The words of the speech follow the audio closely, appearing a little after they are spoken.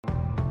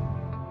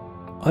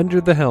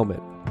Under the Helmet,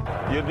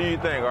 You do your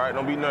thing, all right?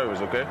 Don't be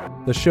nervous, okay?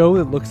 the show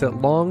that looks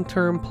at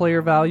long-term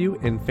player value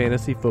in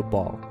fantasy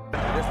football.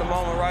 It's the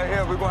moment right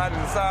here. We're going to have to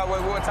decide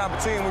what type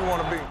of team we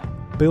want to be.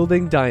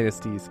 Building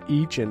dynasties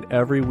each and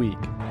every week.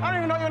 I don't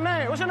even know your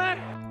name. What's your name?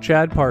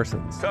 Chad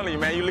Parsons, Telling you,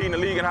 man, you leading the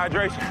league in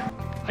hydration.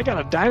 I got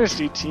a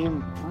dynasty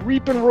team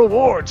reaping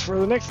rewards for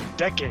the next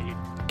decade.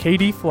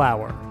 Katie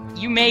Flower,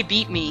 You may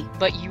beat me,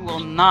 but you will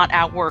not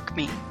outwork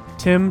me.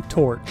 Tim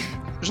Torch.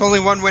 There's only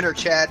one winner,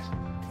 Chad.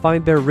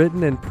 Find their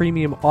written and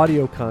premium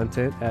audio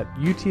content at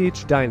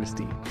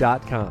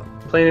uthdynasty.com.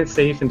 Playing it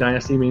safe in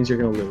Dynasty means you're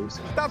going to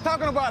lose. Stop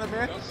talking about it,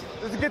 man.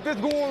 Let's get this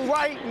going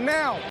right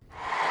now.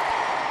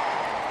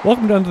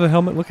 Welcome to Under the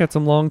Helmet. Look at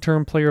some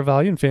long-term player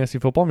value in fantasy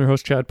football. I'm your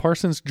host, Chad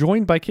Parsons,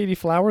 joined by Katie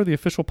Flower, the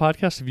official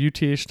podcast of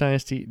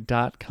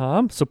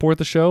uthdynasty.com. Support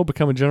the show,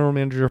 become a General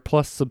Manager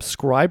Plus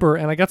subscriber,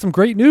 and I got some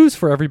great news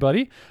for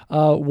everybody.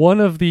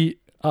 One of the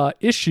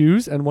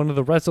issues and one of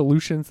the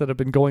resolutions that have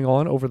been going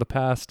on over the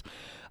past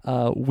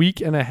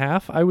week and a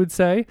half, I would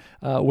say,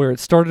 where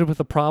it started with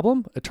a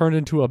problem, it turned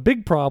into a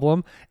big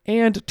problem,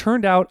 and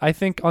turned out, I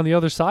think, on the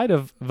other side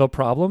of the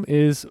problem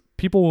is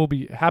people will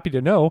be happy to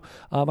know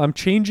I'm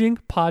changing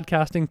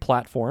podcasting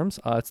platforms.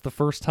 It's the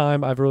first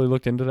time I've really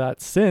looked into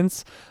that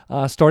since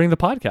starting the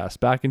podcast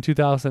back in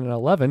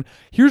 2011.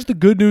 Here's the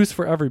good news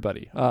for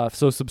everybody.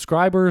 So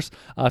subscribers,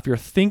 if you're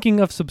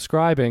thinking of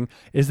subscribing,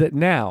 is that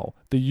now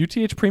the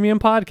UTH Premium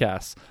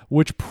Podcasts,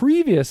 which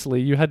previously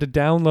you had to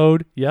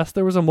download, yes,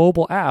 there was a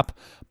mobile app,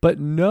 but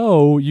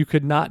no, you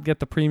could not get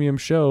the premium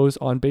shows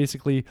on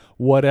basically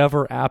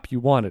whatever app you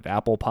wanted.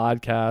 Apple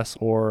Podcasts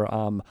or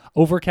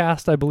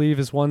Overcast, I believe,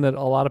 is one that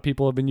a lot of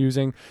people have been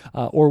using,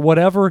 or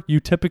whatever you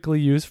typically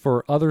use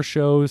for other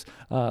shows,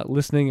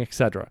 listening,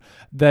 etc.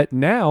 That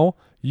now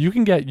you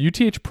can get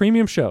UTH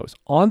Premium shows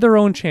on their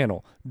own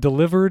channel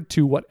delivered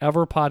to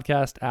whatever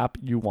podcast app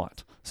you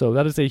want. So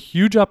that is a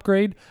huge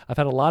upgrade. I've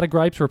had a lot of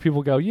gripes where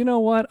people go, you know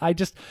what, I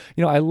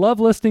love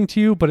listening to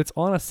you, but it's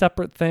on a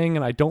separate thing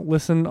and I don't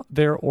listen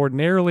there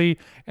ordinarily.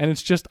 And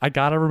it's just, I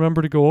got to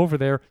remember to go over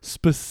there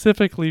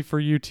specifically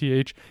for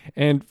UTH.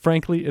 And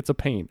frankly, it's a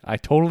pain. I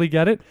totally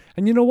get it.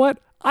 And you know what?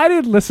 I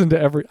didn't listen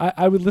to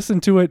I would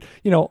listen to it,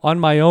 on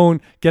my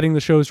own, getting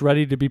the shows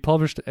ready to be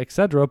published,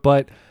 etc.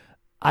 But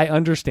I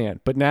understand,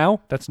 but now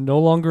that's no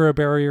longer a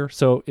barrier.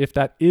 So if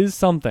that is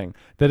something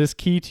that is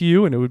key to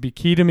you, and it would be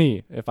key to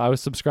me if I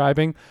was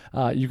subscribing,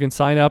 you can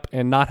sign up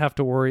and not have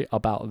to worry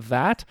about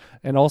that,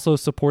 and also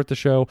support the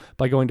show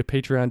by going to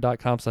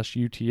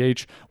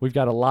patreon.com/UTH. We've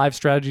got a live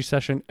strategy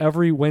session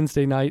every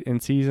Wednesday night in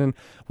season.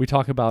 We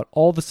talk about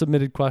all the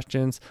submitted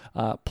questions,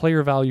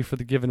 player value for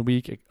the given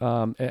week,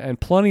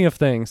 and plenty of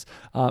things,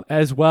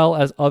 as well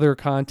as other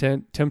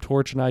content. Tim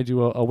Torch and I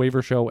do a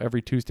waiver show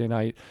every Tuesday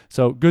night.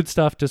 So good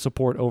stuff to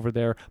support over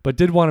there, but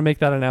did want to make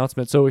that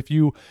announcement. So if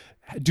you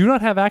do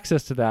not have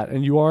access to that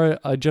and you are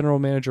a General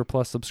Manager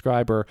Plus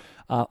subscriber,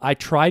 I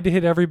tried to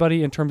hit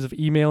everybody in terms of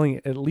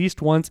emailing at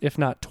least once, if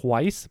not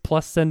twice,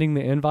 plus sending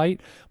the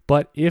invite.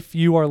 But if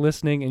you are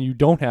listening and you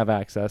don't have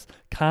access,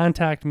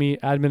 contact me,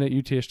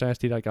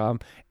 admin@uthdynasty.com,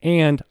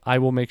 and I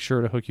will make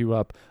sure to hook you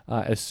up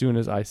as soon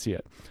as I see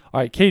it. All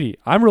right, Katie,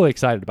 I'm really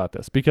excited about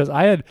this because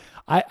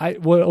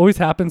what always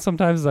happens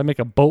sometimes is I make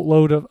a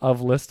boatload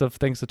of list of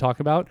things to talk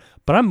about,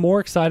 but I'm more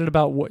excited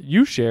about what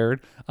you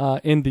shared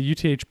in the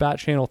UTH Bat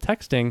Channel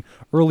texting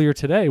earlier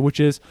today, which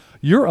is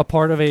you're a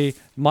part of a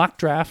mock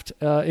draft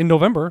in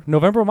November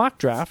mock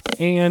draft,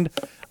 and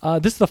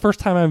this is the first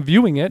time I'm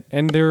viewing it,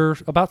 and they're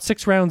about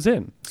 6 rounds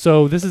in.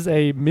 So this is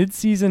a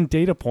mid-season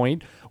data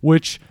point,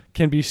 which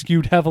can be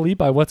skewed heavily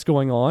by what's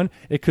going on.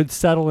 It could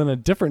settle in a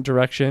different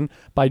direction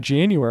by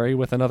January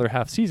with another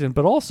half season,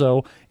 but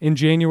also in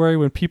January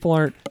when people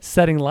aren't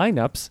setting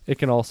lineups, it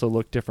can also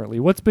look differently.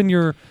 What's been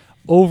your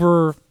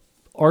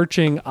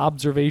overarching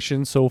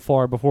observation so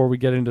far before we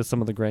get into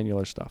some of the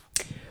granular stuff?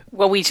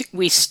 Well,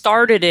 we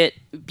started it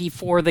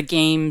before the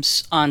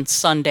games on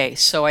Sunday,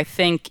 so I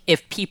think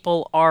if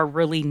people are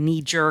really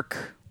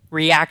knee-jerk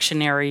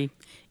reactionary,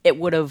 it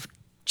would have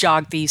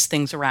jogged these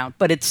things around.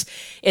 But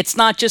it's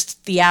not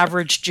just the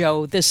average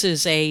Joe. This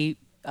is a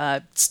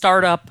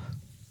startup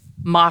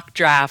mock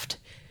draft,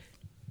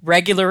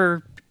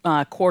 regular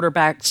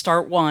quarterback,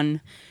 start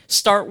one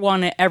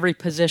at every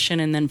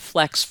position, and then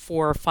flex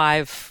 4 or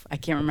 5, I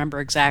can't remember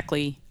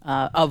exactly,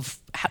 of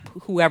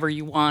whoever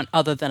you want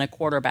other than a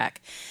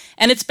quarterback.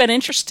 And it's been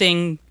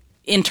interesting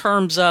in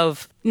terms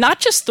of not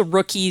just the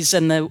rookies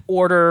and the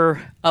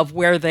order of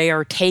where they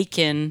are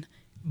taken,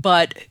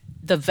 but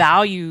the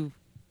value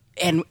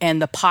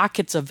and the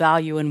pockets of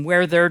value and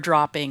where they're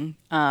dropping,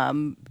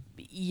 and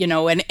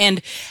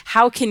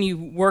how can you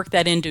work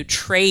that into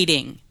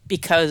trading?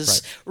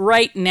 Because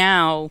right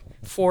now,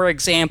 for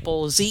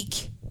example,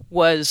 Zeke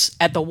was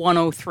at the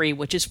 103,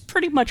 which is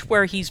pretty much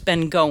where he's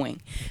been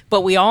going.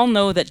 But we all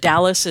know that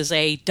Dallas is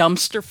a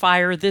dumpster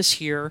fire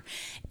this year,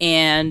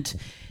 and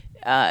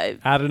add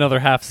another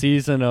half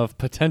season of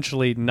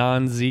potentially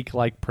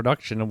non-Zeke-like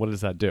production, and what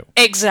does that do?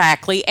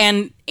 Exactly,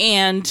 and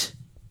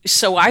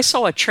So I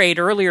saw a trade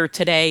earlier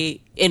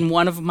today in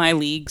one of my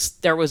leagues.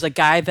 There was a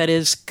guy that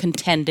is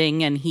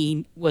contending, and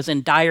he was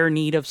in dire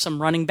need of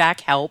some running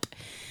back help.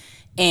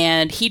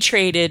 And he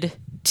traded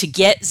to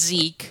get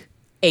Zeke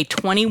a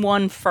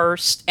 21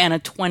 first and a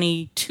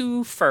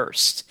 22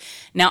 first.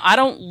 Now, I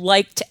don't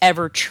like to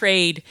ever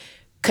trade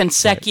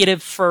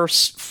consecutive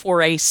firsts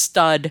for a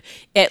stud.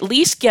 At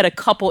least get a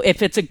couple,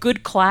 if it's a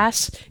good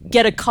class,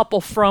 get a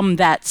couple from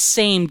that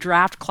same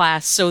draft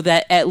class so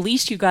that at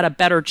least you got a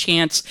better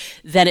chance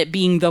than it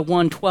being the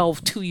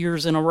 112 2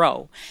 years in a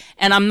row.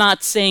 And I'm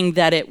not saying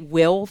that it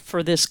will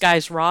for this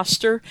guy's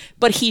roster,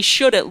 but he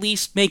should at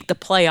least make the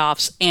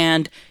playoffs,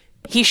 and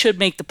he should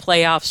make the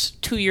playoffs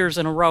 2 years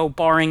in a row,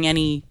 barring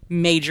any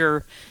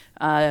major,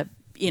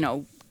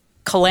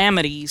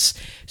 calamities.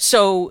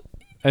 So,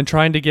 and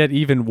trying to get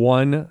even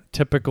one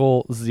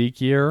typical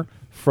Zeke year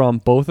from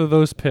both of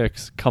those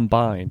picks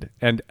combined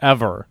and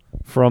ever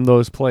from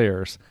those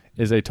players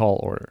is a tall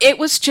order. It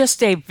was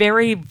just a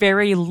very,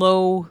 very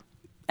low.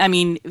 I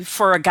mean,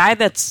 for a guy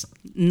that's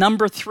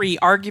number 3,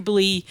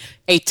 arguably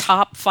a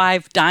top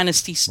 5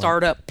 dynasty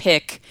startup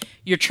pick,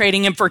 you're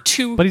trading him for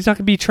 2. But he's not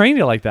going to be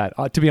traded like that.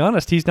 To be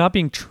honest, he's not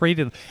being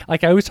traded.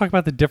 Like I always talk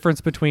about the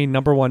difference between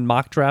number 1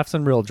 mock drafts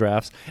and real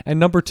drafts, and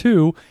number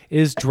 2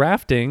 is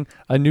drafting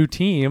a new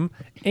team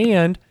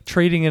and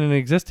trading in an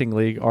existing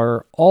league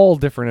are all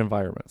different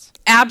environments.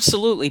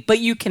 Absolutely. But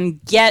you can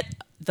get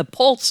the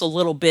pulse a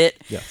little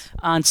bit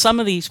on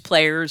some of these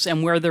players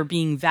and where they're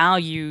being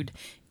valued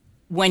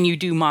when you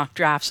do mock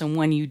drafts and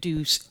when you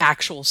do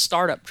actual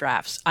startup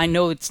drafts. I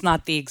know it's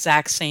not the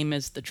exact same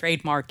as the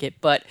trade market,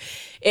 but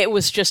it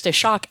was just a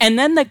shock. And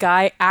then the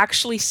guy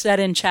actually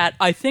said in chat,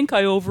 I think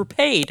I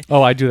overpaid.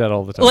 Oh, I do that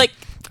all the time. Like,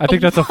 I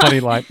think that's a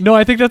funny line. No,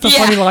 I think that's a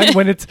funny line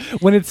when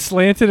it's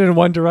slanted in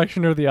one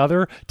direction or the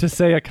other to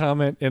say a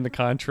comment in the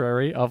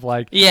contrary of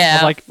like,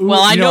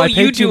 well, I know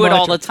you do it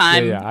all the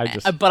time,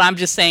 Yeah, but I'm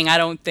just saying I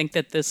don't think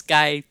that this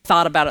guy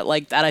thought about it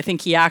like that. I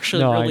think he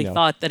actually really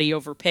thought that he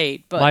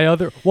overpaid. But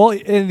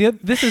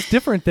this is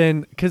different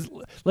than, because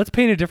let's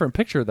paint a different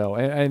picture though,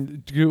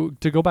 and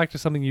to go back to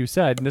something you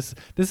said, and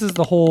this is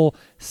the whole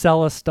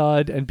sell a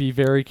stud and be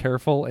very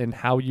careful in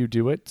how you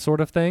do it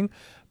sort of thing.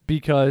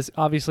 Because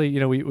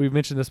obviously, we've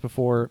mentioned this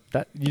before,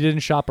 that you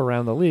didn't shop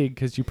around the league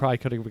because you probably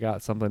could have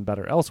got something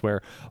better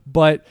elsewhere.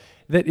 But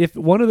that if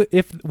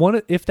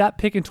that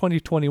pick in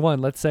 2021,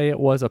 let's say it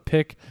was a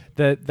pick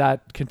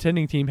that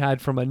contending team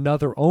had from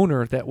another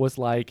owner that was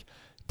like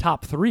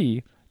top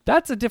 3,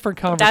 that's a different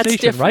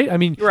conversation, right? I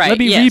mean, let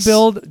me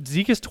rebuild.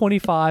 Zeke is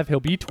 25. He'll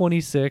be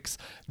 26.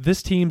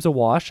 This team's a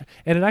wash.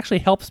 And it actually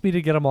helps me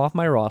to get him off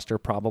my roster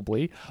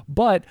probably.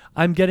 But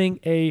I'm going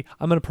to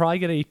probably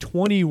get a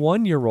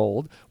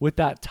 21-year-old with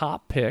that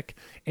top pick.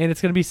 And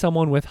it's going to be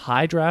someone with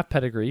high draft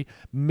pedigree,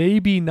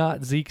 maybe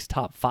not Zeke's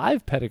top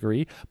 5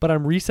 pedigree, but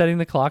I'm resetting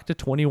the clock to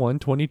 21,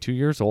 22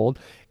 years old,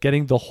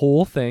 getting the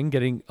whole thing,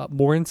 getting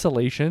more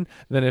insulation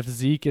than if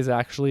Zeke is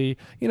actually,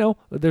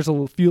 there's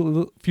a few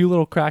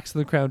little cracks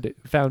in the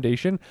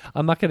foundation.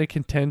 I'm not going to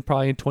contend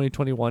probably in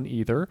 2021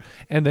 either.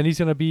 And then he's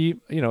going to be,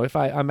 if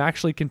I'm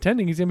actually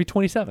contending, he's going to be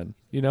 27,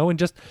 and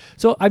just,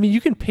 so, I mean,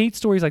 you can paint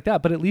stories like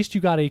that, but at least you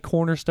got a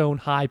cornerstone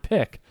high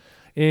pick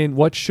in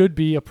what should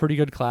be a pretty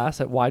good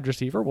class at wide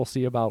receiver. We'll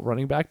see about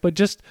running back, but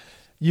just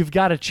you've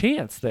got a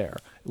chance there.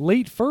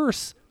 Late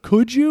first,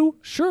 could you?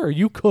 Sure,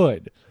 you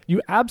could.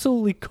 You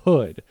absolutely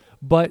could.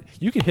 But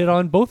you could hit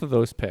on both of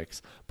those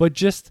picks. But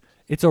just,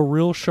 it's a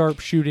real sharp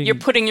shooting. You're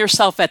putting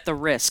yourself at the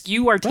risk.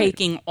 You are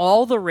taking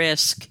all the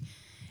risk.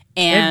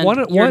 And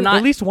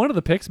at least one of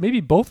the picks,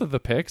 maybe both of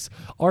the picks,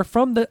 are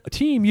from the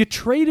team you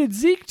traded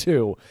Zeke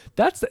to.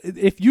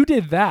 If you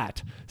did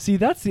that. See,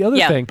 that's the other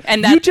thing.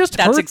 And you just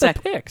hurt the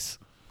picks.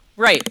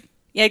 Right.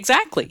 Yeah,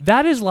 exactly.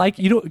 That is like,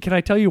 can I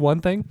tell you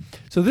one thing?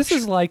 So this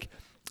is like...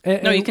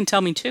 No, you can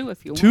tell me 2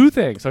 if you want. 2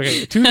 things.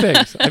 Okay, 2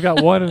 things. I've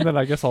got one, and then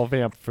I guess I'll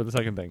vamp for the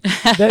second thing.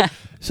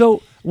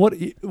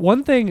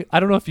 One thing, I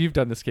don't know if you've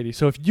done this, Katie.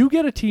 So if you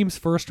get a team's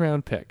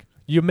first-round pick,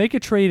 you make a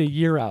trade a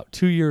year out,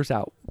 2 years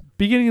out,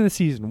 beginning of the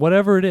season,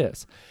 whatever it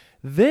is,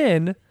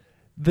 then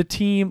the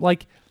team,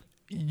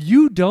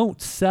 you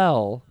don't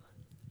sell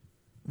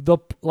the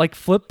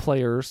flip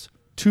players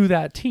to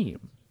that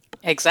team.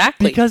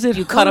 Exactly. Because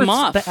you cut them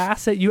off. The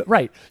asset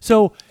right.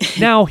 So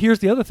now here's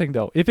the other thing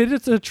though. If it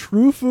is a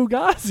true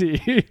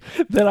Fugazi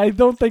that I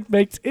don't think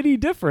makes any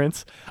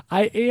difference,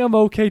 I am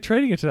okay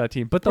trading it to that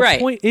team. But the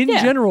point in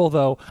general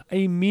though,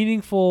 a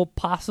meaningful,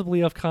 possibly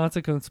of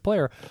consequence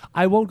player,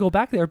 I won't go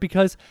back there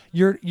because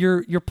you're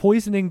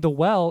poisoning the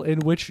well in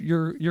which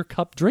your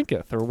cup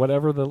drinketh, or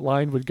whatever the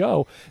line would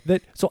go.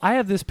 So I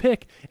have this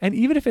pick, and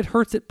even if it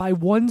hurts it by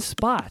 1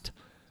 spot,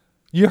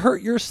 you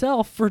hurt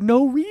yourself for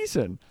no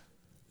reason.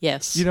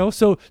 Yes.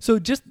 So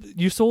just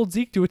you sold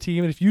Zeke to a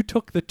team, and if you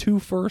took the 2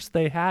 firsts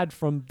they had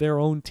from their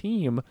own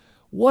team,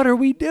 what are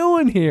we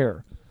doing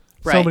here?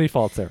 Right. So many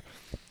faults there.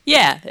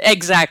 Yeah,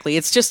 exactly.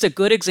 It's just a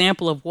good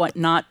example of what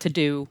not to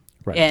do.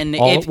 Right. And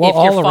if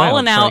you're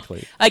falling out,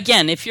 frankly.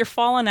 Again, if you're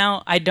falling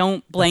out, I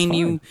don't blame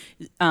you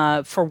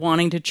for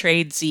wanting to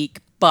trade Zeke,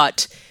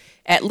 but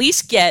at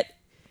least get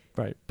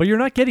Right. But you're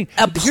not getting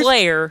a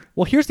player.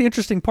 Well, here's the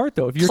interesting part,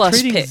 though. If you're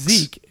plus trading picks.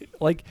 Zeke,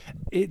 like,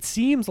 it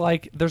seems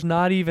like there's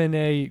not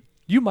even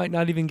you might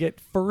not even get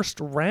first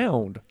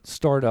round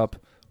startup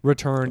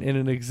return in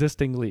an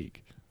existing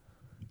league.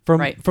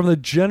 From the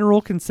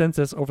general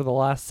consensus over the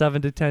last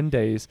 7 to 10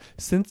 days,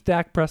 since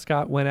Dak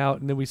Prescott went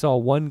out and then we saw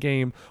one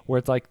game where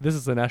it's like, this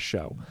is an S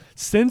show.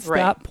 Since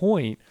that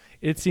point,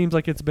 it seems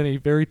like it's been a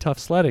very tough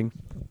sledding.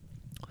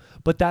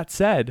 But that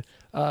said,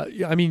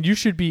 I mean, you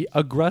should be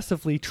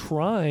aggressively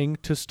trying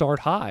to start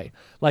high.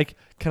 Like,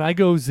 can I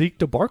go Zeke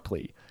to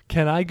Barkley?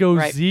 Can I go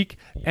Zeke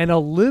and a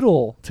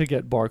little to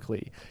get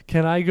Barkley?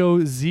 Can I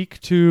go Zeke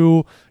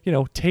to,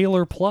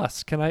 Taylor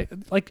plus?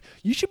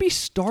 You should be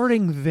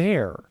starting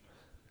there.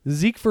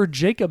 Zeke for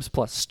Jacobs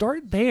plus.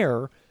 Start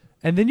there,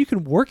 and then you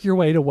can work your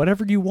way to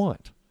whatever you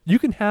want. You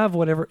can have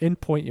whatever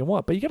endpoint you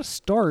want, but you got to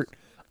start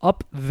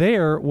up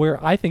there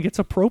where I think it's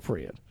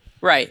appropriate.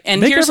 Right.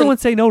 And make everyone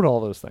say no to all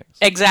those things.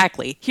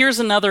 Exactly. Here's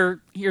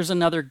another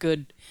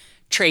good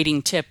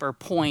trading tip or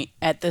point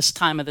at this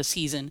time of the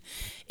season.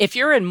 If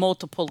you're in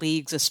multiple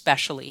leagues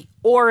especially,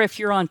 or if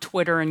you're on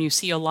Twitter and you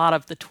see a lot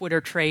of the Twitter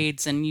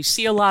trades and you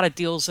see a lot of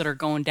deals that are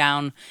going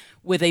down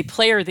with a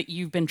player that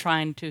you've been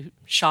trying to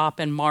shop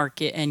and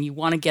market and you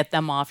want to get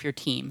them off your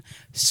team.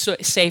 So,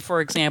 say,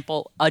 for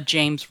example, a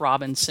James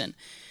Robinson.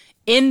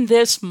 In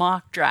this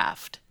mock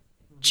draft,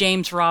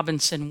 James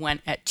Robinson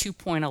went at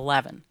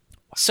 2.11.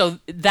 So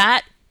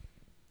that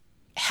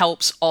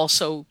helps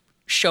also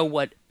show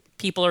what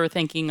people are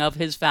thinking of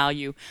his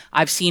value.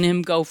 I've seen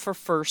him go for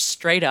first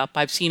straight up.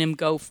 I've seen him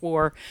go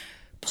for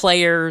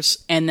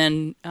players and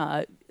then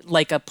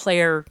like a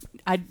player.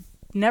 I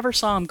never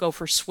saw him go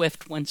for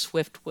Swift when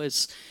Swift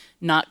was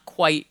not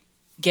quite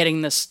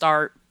getting the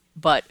start,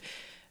 but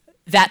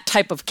that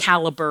type of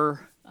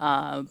caliber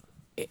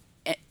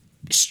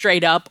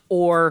straight up,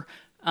 or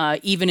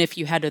even if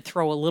you had to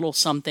throw a little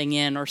something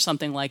in or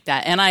something like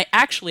that. And I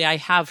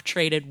have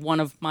traded one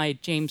of my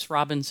James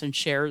Robinson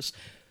shares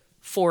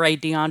for a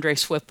DeAndre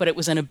Swift, but it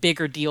was in a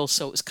bigger deal,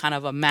 so it was kind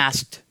of a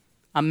masked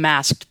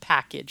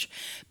package.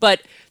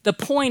 But the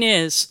point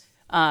is,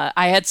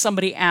 I had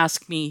somebody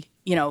ask me,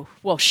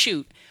 well,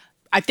 shoot,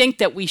 I think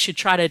that we should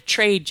try to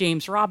trade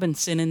James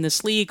Robinson in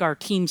this league. Our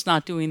team's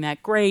not doing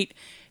that great.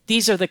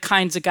 These are the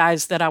kinds of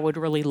guys that I would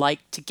really like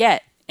to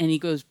get. And he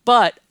goes,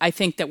 but I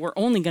think that we're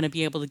only going to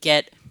be able to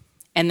get,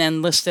 and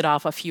then listed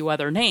off a few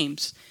other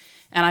names.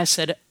 And I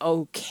said,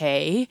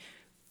 okay,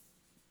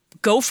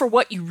 go for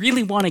what you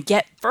really want to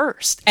get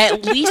first.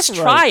 At least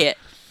try it,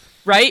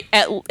 right?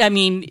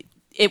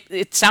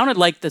 It sounded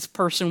like this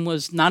person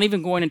was not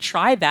even going to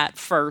try that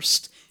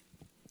first.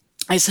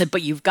 I said,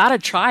 but you've got to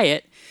try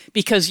it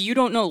because you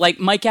don't know. Like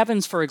Mike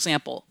Evans, for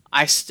example,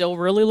 I still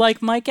really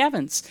like Mike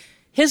Evans.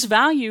 His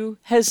value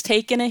has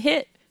taken a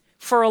hit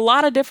for a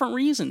lot of different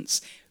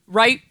reasons,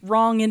 right,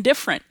 wrong, and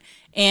different.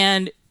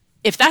 And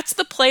if that's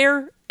the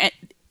player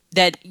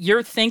that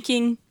you're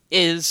thinking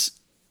is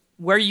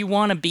where you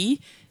want to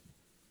be,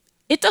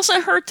 it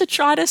doesn't hurt to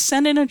try to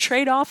send in a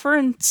trade offer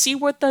and see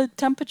what the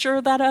temperature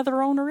of that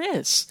other owner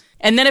is.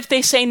 And then if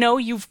they say no,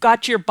 you've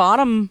got your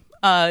bottom,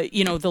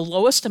 the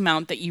lowest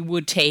amount that you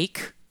would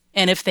take.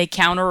 And if they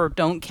counter or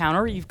don't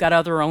counter, you've got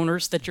other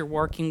owners that you're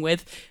working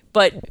with.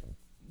 But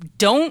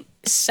don't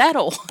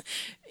settle.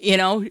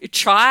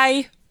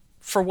 Try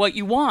for what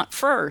you want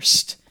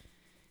first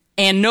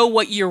and know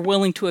what you're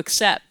willing to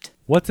accept.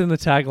 What's in the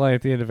tagline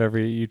at the end of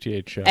every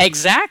UTH show?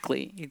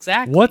 Exactly.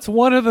 What's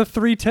one of the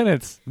 3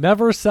 tenets?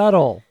 Never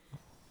settle.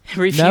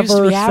 Refuse Never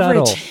to be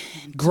settle.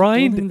 average.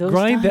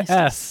 Grind the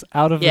S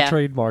out of the Yeah.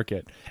 trade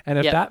market. And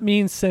if that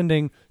means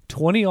sending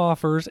 20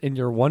 offers in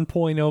your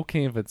 1.0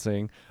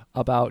 canvassing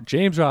about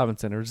James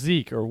Robinson or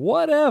Zeke or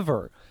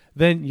whatever,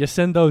 then you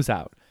send those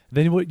out.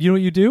 Then you know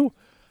what you do?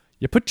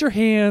 You put your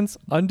hands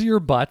under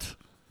your butt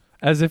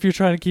as if you're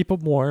trying to keep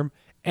them warm,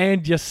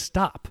 and you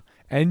stop,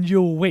 and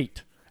you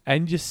wait,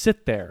 and you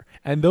sit there.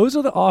 And those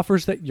are the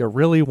offers that you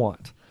really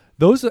want.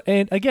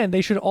 And again,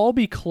 they should all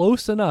be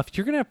close enough.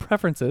 You're going to have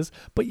preferences,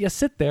 but you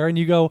sit there and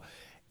you go,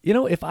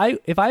 if I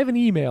have an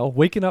email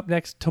waking up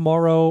next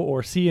tomorrow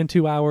or see in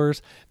 2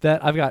 hours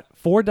that I've got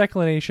 4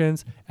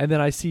 declinations and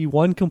then I see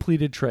 1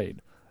 completed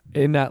trade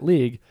in that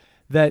league,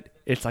 that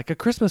it's like a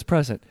Christmas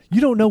present.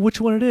 You don't know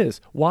which one it is.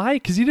 Why?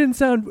 Because you didn't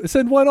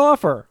send 1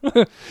 offer.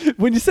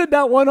 When you send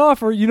out 1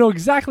 offer, you know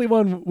exactly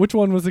which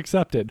one was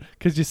accepted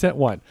because you sent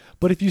 1.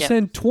 But if you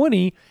send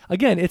 20,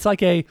 again, it's like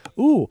there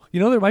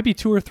might be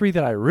 2 or 3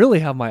 that I really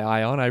have my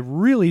eye on. I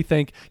really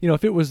think,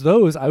 if it was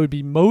those, I would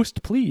be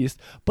most pleased.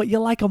 But you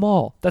like them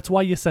all. That's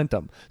why you sent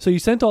them. So you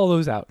sent all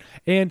those out.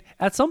 And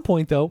at some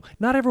point, though,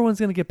 not everyone's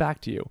going to get back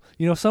to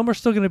you. Some are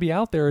still going to be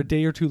out there a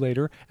day or 2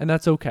 later, and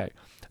that's okay.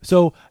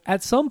 So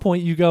at some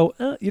point you go,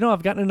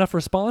 I've gotten enough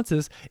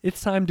responses.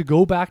 It's time to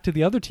go back to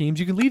the other teams.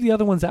 You can leave the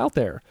other ones out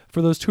there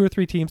for those 2 or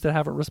 3 teams that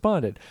haven't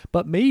responded.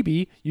 But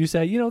maybe you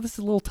say, this is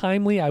a little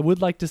timely. I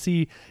would like to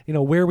see,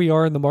 where we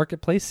are in the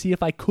marketplace, see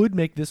if I could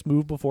make this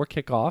move before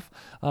kickoff.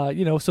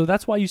 So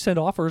that's why you send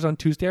offers on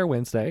Tuesday or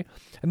Wednesday.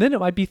 And then it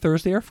might be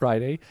Thursday or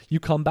Friday. You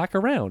come back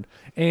around.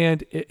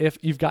 And if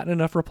you've gotten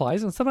enough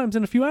replies, and sometimes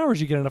in a few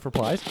hours you get enough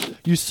replies,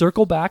 you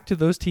circle back to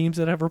those teams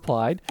that have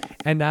replied.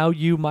 And now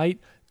you might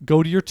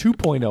go to your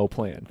 2.0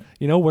 plan,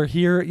 where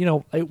here,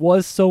 it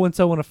was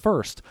so-and-so in a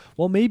first.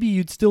 Well, maybe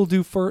you'd still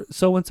do for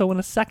so-and-so in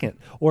a second,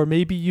 or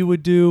maybe you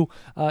would do,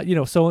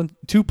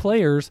 2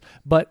 players,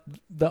 but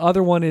the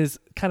other one is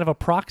kind of a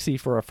proxy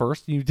for a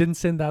first. You didn't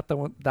send that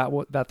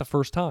the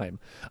first time.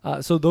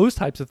 So those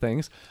types of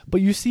things,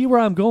 but you see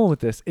where I'm going with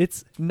this.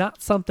 It's not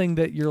something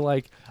that you're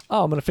like,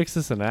 oh, I'm going to fix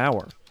this in an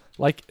hour.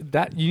 Like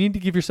that, you need to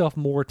give yourself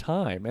more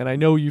time. And I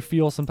know you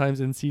feel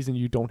sometimes in season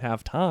you don't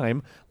have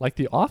time, like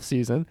the off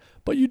season,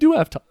 but you do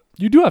have time.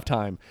 You do have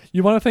time.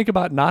 You want to think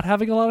about not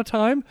having a lot of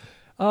time?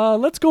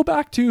 Let's go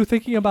back to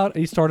thinking about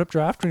a startup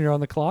draft when you're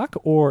on the clock,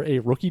 or a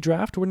rookie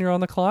draft when you're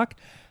on the clock.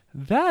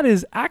 That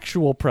is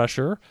actual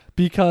pressure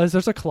because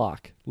there's a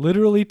clock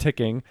literally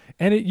ticking,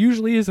 and it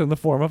usually is in the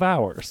form of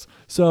hours.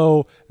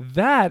 So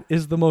that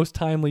is the most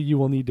timely you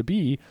will need to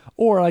be.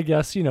 Or I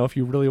guess, if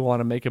you really want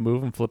to make a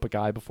move and flip a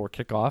guy before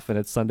kickoff and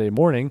it's Sunday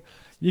morning,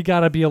 you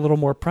got to be a little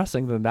more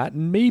pressing than that.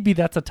 And maybe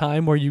that's a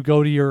time where you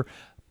go to your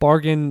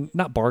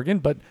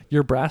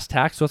your brass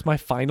tacks. So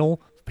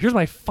here's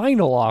my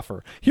final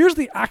offer. Here's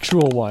the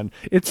actual one.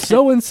 It's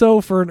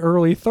so-and-so for an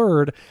early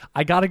third.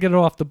 I got to get it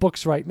off the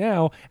books right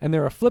now, and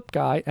they're a flip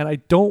guy, and I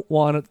don't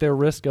want their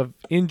risk of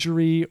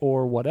injury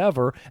or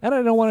whatever, and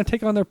I don't want to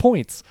take on their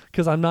points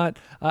because I'm not,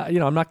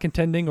 I'm not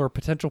contending or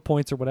potential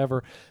points or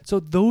whatever. So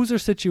those are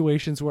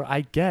situations where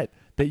I get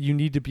that you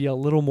need to be a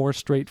little more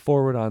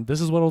straightforward on,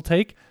 this is what it'll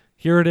take,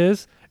 here it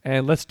is,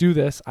 and let's do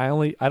this. I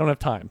don't have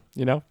time,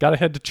 got to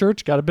head to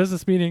church, got a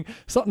business meeting,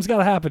 something's got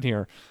to happen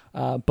here.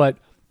 But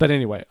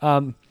anyway,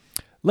 all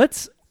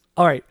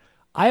right.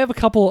 I have a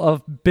couple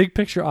of big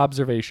picture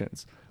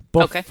observations.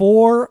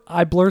 Before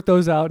I blurt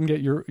those out and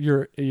get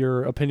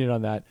your opinion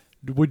on that,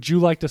 would you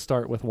like to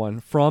start with one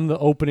from the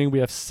opening? We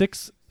have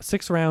six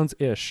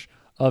rounds-ish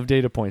of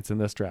data points in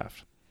this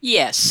draft.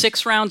 Yes,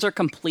 6 rounds are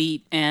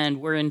complete,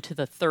 and we're into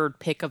the 3rd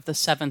pick of the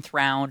 7th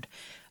round.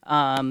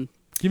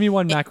 Give me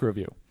one macro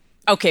view.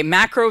 Okay,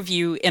 macro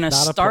view in a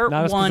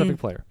specific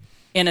player.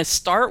 In a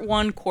start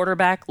 1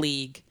 quarterback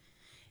league,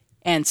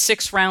 and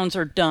 6 rounds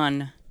are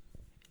done,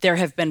 there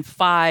have been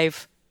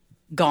 5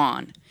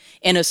 gone.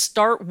 In a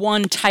start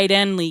 1 tight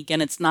end league,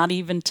 and it's not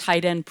even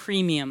tight end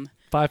premium.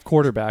 5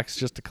 quarterbacks,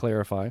 just to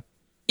clarify.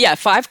 Yeah,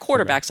 5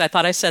 quarterbacks. Okay. I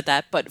thought I said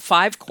that, but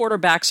 5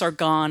 quarterbacks are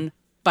gone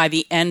by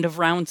the end of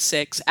round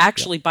 6.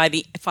 Actually, by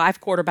the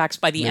 5 quarterbacks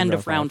by the end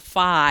of round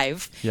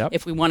 5,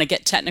 if we want to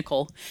get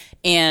technical,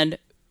 and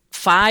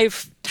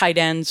 5 tight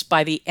ends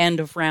by the end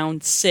of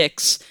round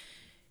 6,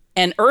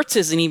 and Ertz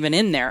isn't even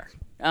in there.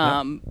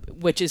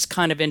 Which is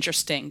kind of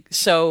interesting.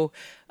 So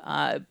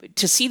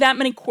to see that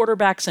many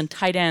quarterbacks and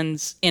tight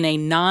ends in a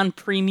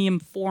non-premium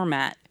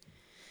format,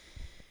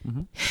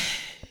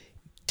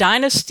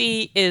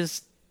 Dynasty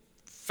is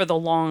for the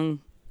long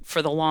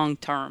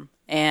term.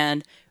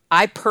 And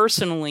I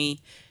personally,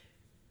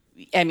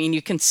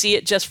 you can see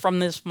it just from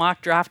this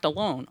mock draft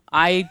alone.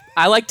 I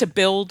like to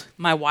build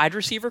my wide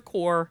receiver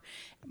core.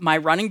 My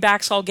running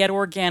backs I'll get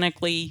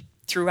organically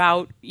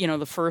throughout,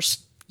 the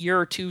first year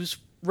or two's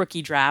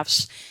rookie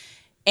drafts,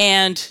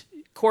 and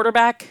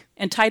quarterback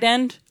and tight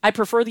end, I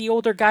prefer the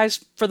older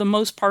guys for the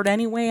most part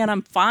anyway, and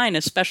I'm fine,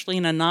 especially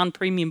in a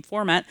non-premium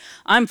format.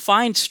 I'm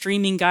fine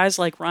streaming guys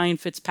like Ryan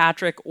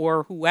Fitzpatrick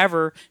or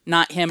whoever,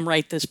 not him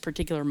right this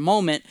particular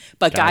moment,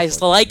 but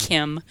guys like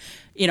him,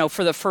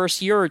 for the first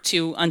year or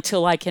two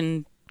until I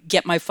can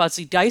get my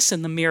fuzzy dice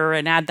in the mirror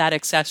and add that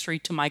accessory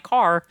to my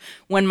car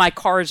when my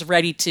car is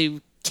ready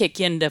to kick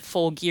into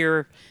full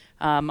gear.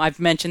 I've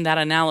mentioned that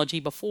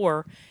analogy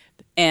before.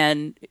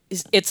 And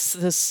it's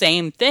the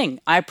same thing.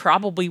 I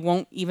probably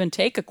won't even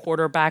take a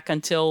quarterback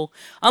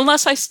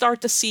unless I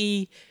start to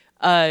see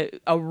a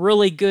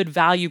really good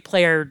value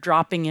player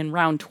dropping in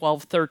round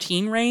 12,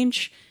 13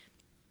 range.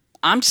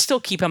 I'm still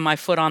keeping my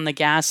foot on the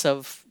gas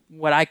of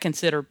what I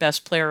consider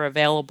best player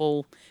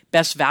available,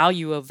 best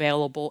value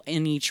available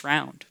in each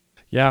round.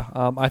 Yeah,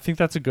 I think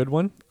that's a good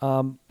one.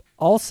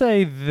 I'll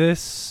say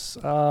this.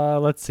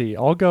 Let's see.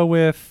 I'll go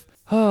with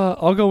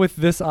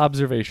this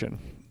observation.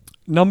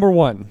 Number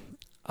 1.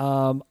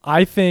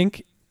 I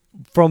think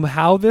from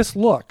how this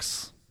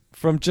looks,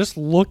 from just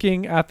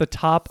looking at the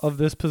top of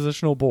this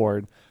positional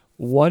board,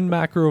 one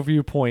macro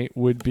viewpoint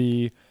would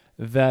be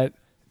that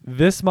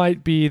this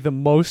might be the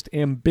most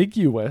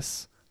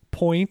ambiguous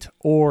point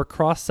or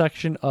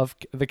cross-section of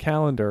the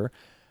calendar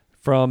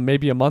from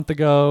maybe a month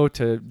ago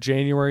to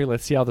January.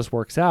 Let's see how this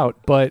works out.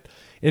 But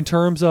in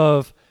terms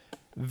of,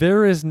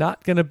 there is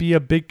not going to be a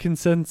big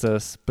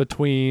consensus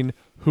between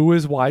who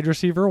is wide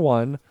receiver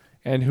 1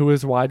 and who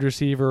is wide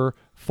receiver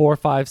 4,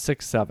 5,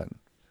 6, 7.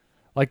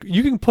 Like,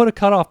 you can put a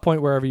cutoff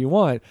point wherever you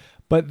want,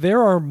 but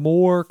there are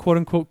more quote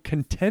unquote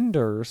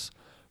contenders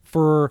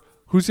for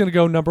who's going to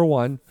go number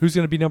 1, who's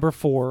going to be number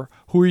 4,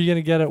 who are you going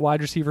to get at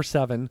wide receiver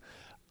 7,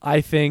 I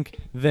think,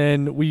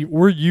 than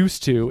we're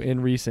used to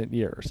in recent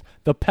years.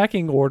 The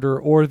pecking order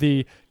or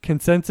the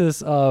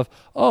consensus of,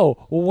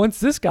 oh, well, once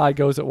this guy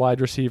goes at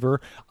wide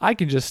receiver, I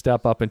can just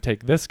step up and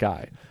take this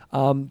guy.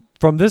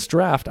 From this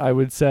draft, I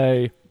would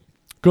say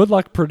good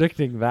luck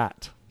predicting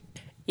that.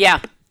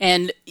 Yeah.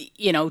 And,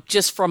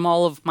 just from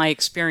all of my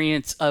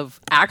experience of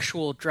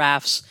actual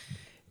drafts,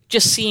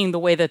 just seeing the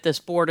way that this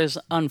board is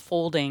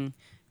unfolding,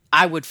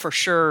 I would for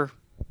sure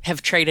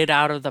have traded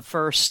out of the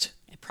first,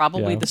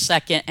 probably the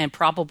second, and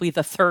probably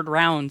the third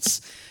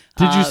rounds.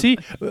 Did you see?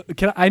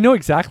 I know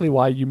exactly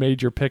why you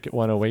made your pick at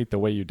 108 the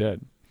way you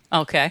did.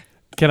 Okay.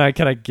 Can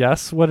I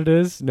guess what it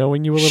is,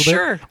 knowing you a little bit?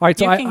 Sure. All right,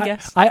 so you can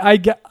guess.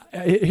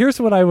 Here's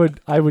what I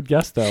would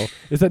guess, though,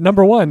 is that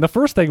number 1, the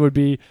first thing would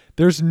be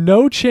there's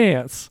no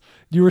chance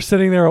you were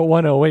sitting there at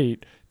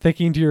 108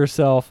 thinking to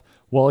yourself,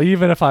 well,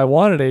 even if I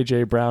wanted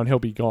A.J. Brown, he'll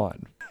be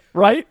gone.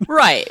 Right?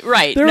 Right.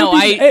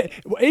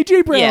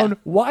 A.J. Brown,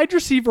 wide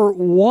receiver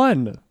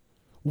 1.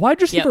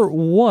 Wide receiver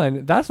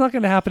 1. That's not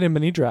going to happen in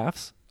many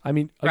drafts. I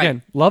mean,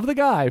 again, love the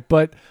guy,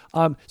 but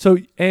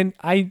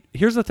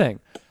here's the thing.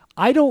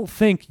 I don't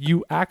think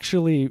you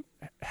actually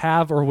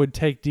have or would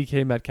take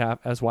DK Metcalf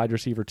as wide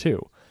receiver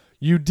 2.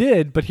 You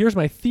did, but here's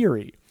my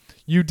theory.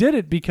 You did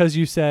it because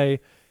you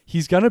say,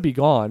 he's going to be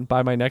gone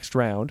by my next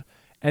round.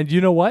 And you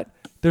know what?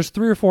 There's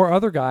 3 or 4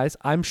 other guys.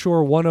 I'm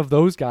sure one of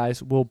those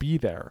guys will be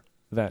there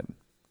then.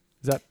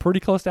 Is that pretty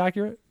close to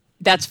accurate?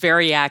 That's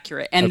very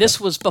accurate. And this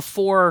was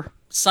before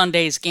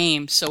Sunday's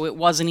game, so it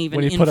wasn't even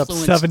when he put up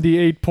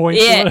 78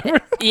 points.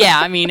 Yeah,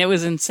 I mean, it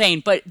was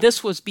insane. But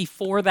this was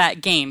before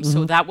that game,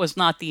 so that was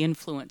not the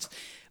influence.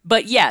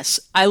 But yes,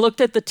 I looked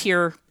at the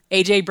tier.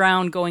 A.J.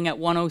 Brown going at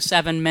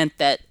 107 meant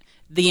that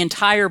the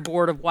entire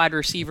board of wide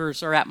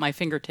receivers are at my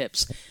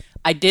fingertips.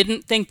 I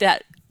didn't think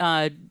that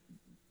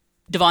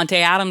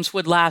Devontae Adams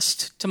would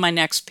last to my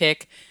next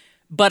pick,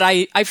 but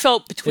I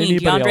felt between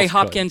DeAndre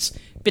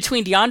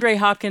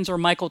Hopkins or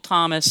Michael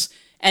Thomas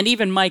and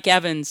even Mike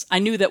Evans, I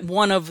knew that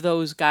one of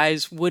those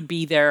guys would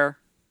be there.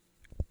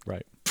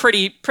 Right.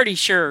 Pretty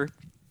sure.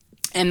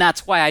 And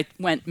that's why I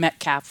went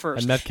Metcalf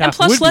first. And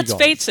plus, let's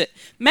face it,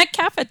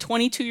 Metcalf at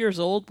 22 years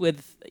old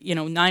with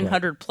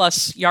 900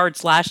 plus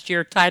yards last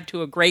year, tied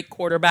to a great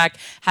quarterback,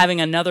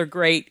 having another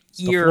great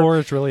year. The floor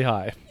is really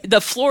high.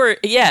 The floor,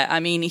 yeah. I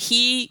mean,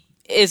 he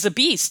is a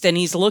beast, and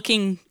he's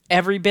looking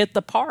every bit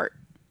the part.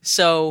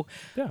 So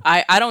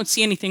I don't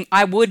see anything.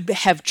 I would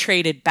have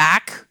traded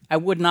back. I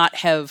would not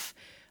have.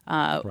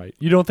 Right.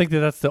 You don't think that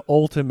that's the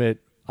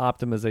ultimate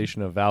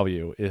optimization of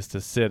value is to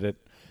sit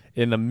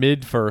in the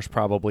mid first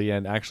probably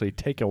and actually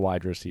take a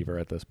wide receiver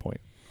at this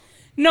point?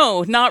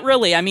 No, not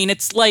really. I mean,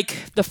 it's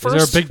like the first.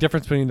 Is there a big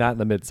difference between that and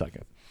the mid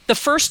second? The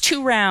first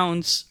 2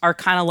 rounds are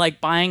kind of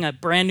like buying a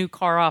brand new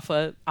car off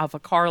a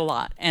car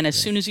lot, and as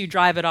soon as you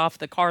drive it off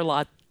the car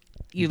lot,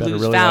 you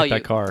lose really value.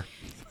 Like that car.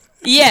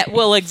 Yeah,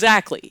 well,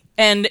 exactly.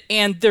 And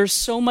there's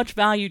so much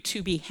value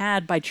to be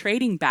had by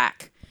trading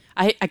back.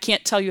 I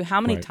can't tell you how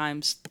many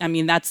times. I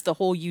mean, that's the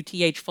whole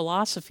UTH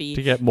philosophy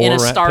to get more in a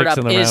startup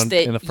is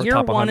that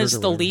year 1 is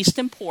the least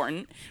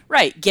important.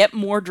 Right. Get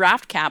more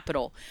draft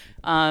capital.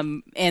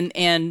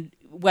 And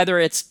whether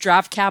it's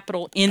draft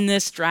capital in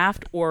this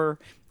draft or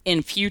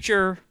in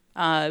future,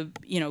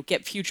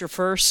 get future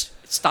first,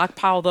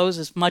 stockpile those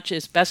as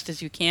best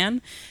as you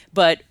can.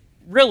 But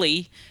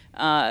really,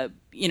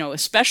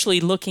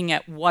 especially looking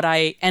at what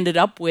I ended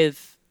up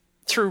with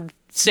through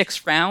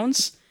 6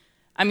 rounds,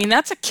 I mean,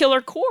 that's a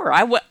killer core.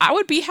 I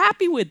would be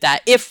happy with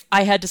that if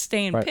I had to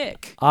stay and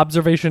pick.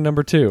 Observation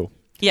number 2.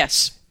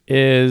 Yes.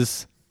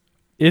 Is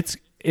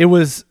it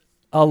was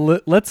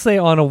let's say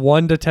on a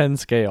 1 to 10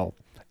 scale,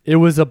 it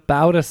was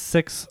about a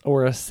 6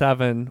 or a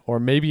 7 or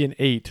maybe an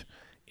 8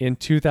 in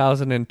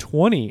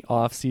 2020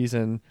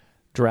 offseason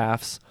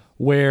drafts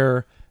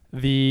where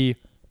you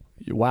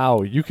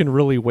can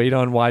really wait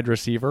on wide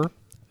receiver.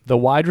 The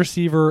wide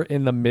receiver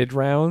in the mid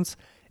rounds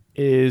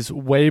is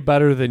way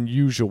better than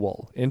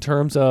usual in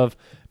terms of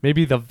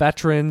maybe the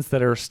veterans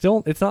that are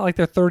still, it's not like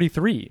they're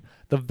 33.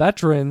 The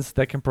veterans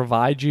that can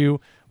provide you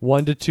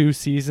 1 to 2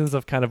 seasons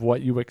of kind of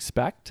what you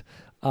expect,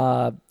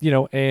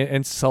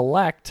 and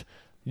select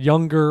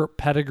younger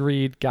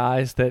pedigreed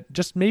guys that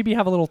just maybe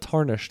have a little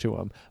tarnish to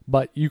them,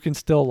 but you can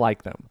still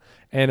like them.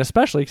 And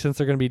especially since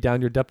they're going to be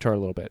down your depth chart a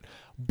little bit.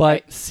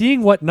 But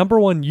seeing what number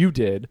 1 you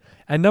did,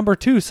 and number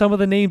 2, some of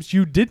the names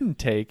you didn't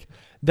take,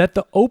 that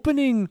the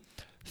opening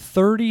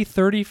 30,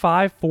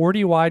 35,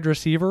 40 wide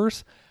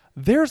receivers,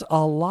 there's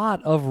a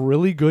lot of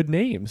really good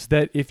names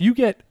that if you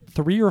get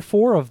 3 or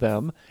 4 of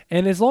them,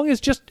 and as long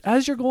as just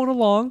as you're going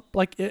along,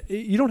 like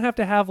you don't have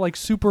to have like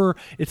super,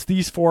 it's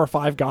these 4 or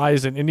 5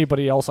 guys and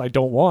anybody else I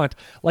don't want.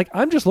 Like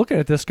I'm just looking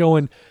at this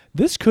going,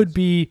 this could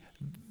be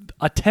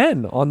a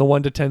 10 on the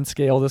 1 to 10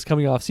 scale this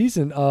coming off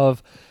season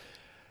of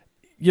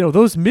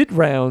those mid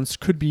rounds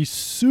could be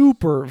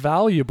super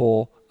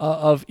valuable.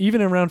 Of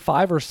even in round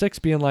 5 or 6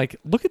 being like,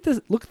 look at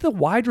this, look at the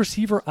wide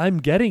receiver I'm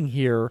getting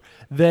here.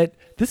 That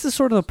this is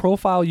sort of the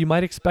profile you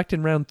might expect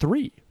in round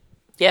 3.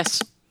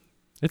 Yes.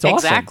 It's awesome.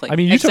 Exactly. I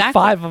mean, you took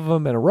 5 of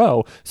them in a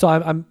row,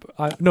 so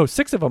no,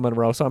 6 of them in a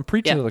row. So I'm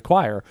preaching to the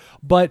choir.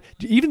 But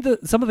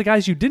even some of the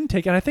guys you didn't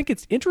take, and I think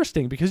it's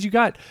interesting because you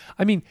got,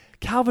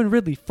 Calvin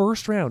Ridley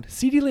first round,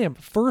 CeeDee Lamb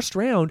first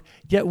round.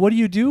 Yet what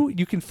do?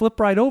 You can flip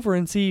right over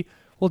and see.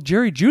 Well,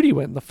 Jerry Jeudy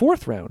went in the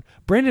 4th round.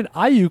 Brandon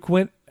Ayuk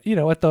went,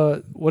 at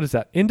the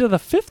into the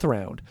 5th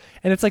round,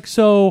 and it's like,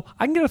 so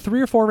I can get a 3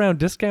 or 4 round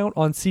discount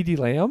on CeeDee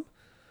Lamb,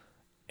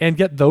 and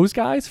get those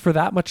guys for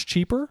that much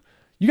cheaper.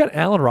 You got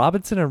Allen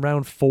Robinson in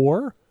round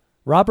 4,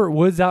 Robert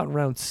Woods out in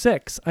round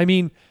 6. I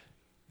mean,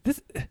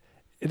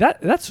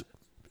 that's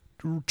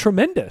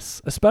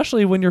tremendous,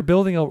 especially when you're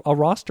building a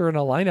roster and a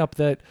lineup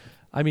that,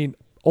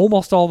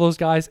 almost all those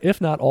guys,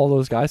 if not all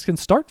those guys, can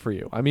start for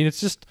you.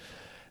 It's just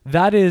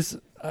that is.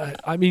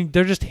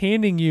 They're just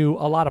handing you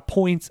a lot of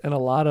points and a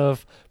lot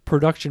of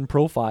production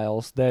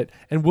profiles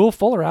and Will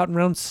Fuller out in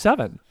round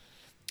 7.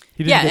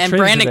 And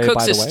Brandon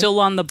Cooks is still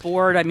on the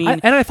board.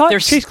 And I thought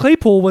Chase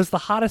Claypool was the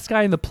hottest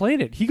guy in the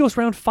planet. He goes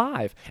round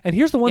 5. And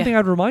here's the one thing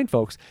I'd remind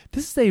folks.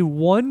 This is a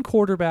 1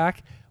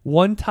 quarterback,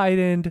 1 tight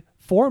end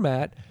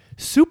format.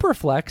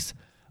 Superflex,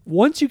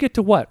 once you get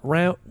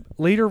to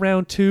later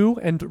round 2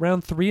 and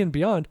round 3 and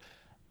beyond,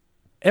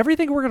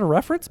 everything we're going to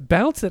reference,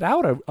 bounce it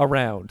out a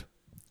round.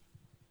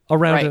 A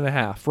round and a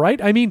half,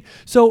 right?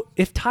 So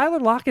if Tyler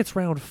Lockett's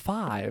round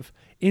 5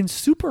 in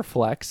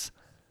Superflex,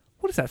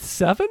 what is that,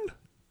 7?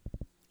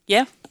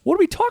 Yeah. What are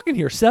we talking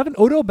here? 7?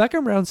 Odell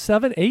Beckham round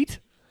 7, 8?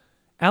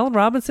 Allen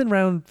Robinson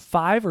round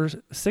 5 or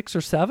 6 or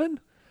 7?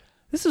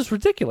 This is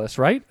ridiculous,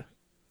 right?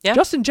 Yeah.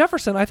 Justin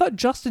Jefferson, I thought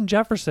Justin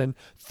Jefferson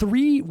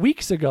 3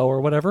 weeks ago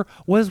or whatever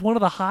was one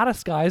of the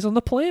hottest guys on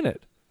the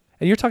planet.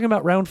 And you're talking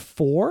about round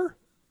 4?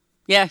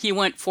 Yeah, he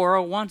went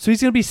 401. So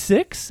he's going to be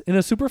 6 in a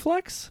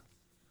Superflex?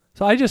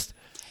 So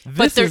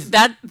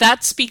that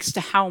speaks to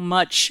how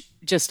much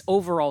just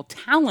overall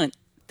talent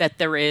that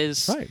there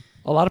is. Right.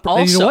 A lot of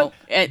also, and you know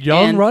what?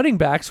 Young running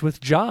backs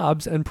with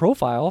jobs and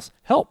profiles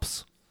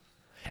helps.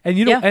 And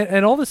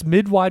and all this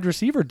mid-wide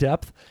receiver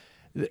depth,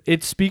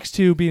 it speaks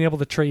to being able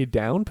to trade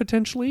down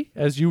potentially,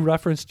 as you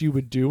referenced you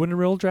would do in a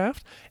real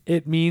draft.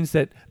 It means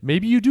that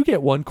maybe you do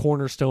get 1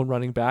 cornerstone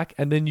running back,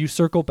 and then you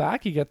circle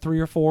back, you get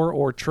 3 or 4,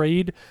 or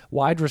trade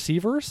wide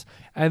receivers,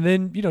 and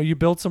then you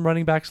build some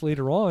running backs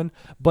later on.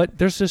 But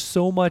there's just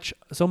so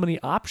many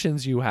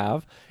options you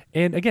have.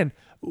 And again,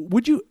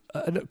 would you?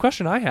 A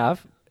question I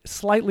have,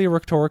 slightly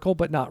rhetorical,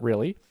 but not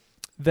really.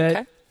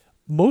 That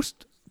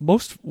most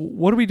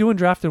what do we do in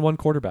draft in 1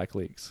 quarterback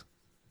leagues?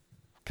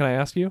 Can I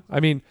ask you?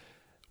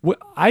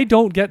 I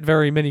don't get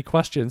very many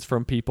questions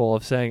from people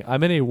of saying,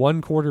 I'm in a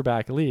 1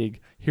 quarterback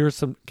league.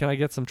 Can I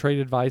get some trade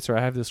advice, or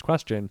I have this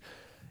question?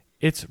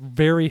 It's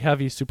very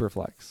heavy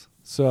Superflex.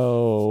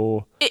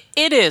 So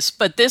it is,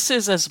 but this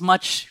is as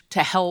much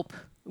to help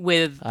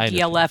with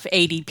DLF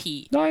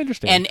ADP. No, I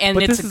understand.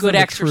 And it's a good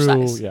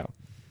exercise. Yeah.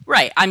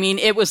 Right.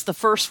 It was the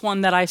first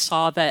one that I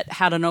saw that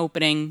had an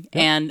opening,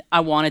 and I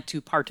wanted to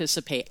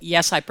participate.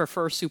 Yes, I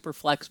prefer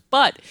Superflex,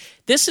 but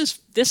this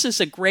is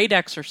a great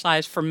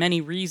exercise for many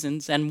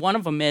reasons, and one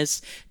of them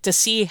is to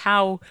see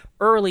how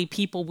early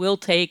people will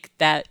take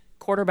that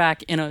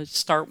quarterback in a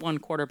start 1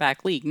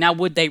 quarterback league. Now,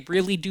 would they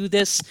really do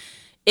this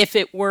if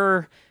it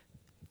were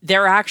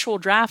their actual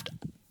draft?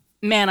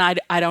 Man,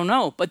 I don't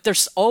know, but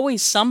there's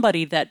always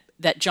somebody that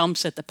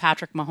jumps at the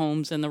Patrick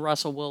Mahomes and the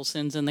Russell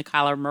Wilsons and the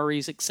Kyler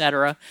Murrays,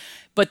 etc.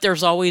 But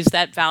there's always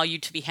that value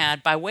to be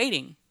had by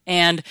waiting.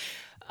 And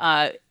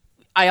I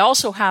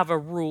also have a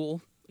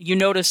rule. You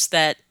notice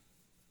that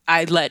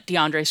I let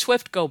DeAndre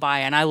Swift go by,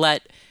 and I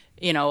let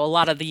a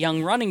lot of the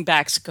young running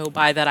backs go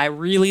by that I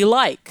really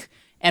like.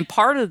 And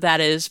part of that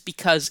is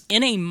because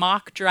in a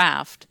mock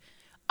draft,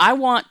 I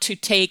want to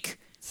take...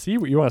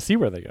 You want to see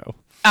where they go.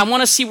 I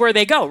want to see where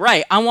they go,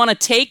 right. I want to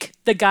take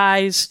the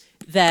guys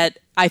that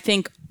I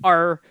think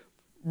are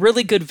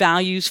really good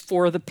values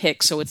for the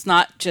pick, so it's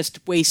not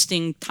just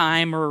wasting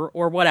time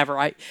or whatever.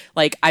 I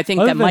think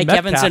Other that Mike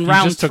Metcalf, Evans in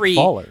round 3.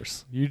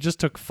 You just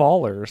took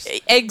fallers.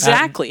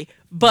 Exactly.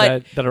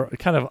 But that are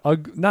kind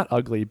of not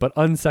ugly, but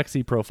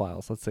unsexy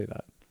profiles, let's say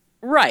that.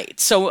 Right.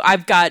 So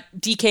I've got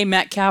DK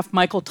Metcalf,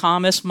 Michael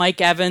Thomas,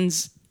 Mike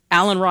Evans,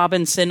 Allen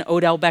Robinson,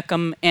 Odell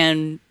Beckham,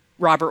 and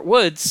Robert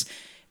Woods.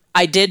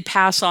 I did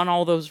pass on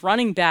all those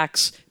running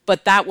backs,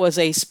 but that was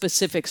a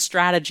specific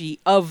strategy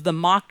of the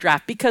mock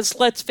draft because,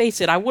 let's face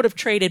it, I would have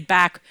traded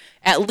back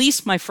at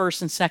least my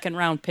 1st and 2nd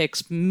round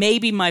picks,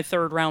 maybe my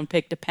 3rd round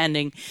pick,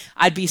 depending.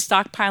 I'd be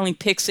stockpiling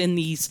picks in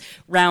these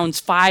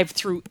rounds 5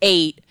 through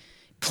 8,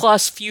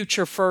 plus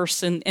future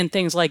firsts and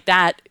things like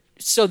that.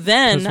 So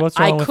then what's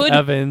wrong with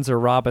Evans or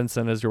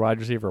Robinson as your wide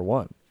receiver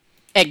 1?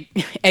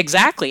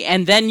 Exactly.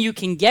 And then you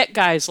can get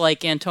guys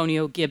like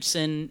Antonio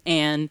Gibson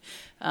and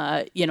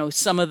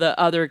some of the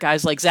other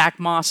guys like Zach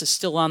Moss is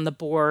still on the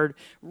board.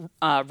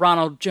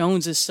 Ronald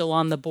Jones is still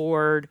on the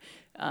board.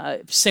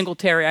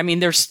 Singletary.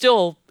 There's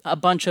still a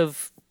bunch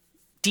of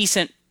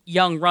decent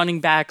young running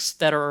backs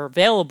that are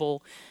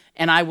available,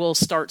 and I will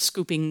start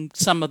scooping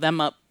some of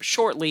them up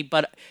shortly.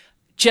 But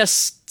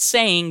just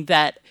saying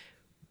that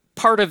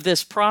part of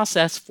this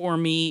process for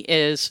me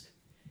is,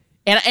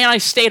 and I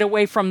stayed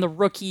away from the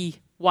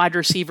rookie wide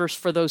receivers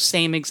for those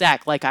same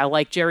exact. Like, I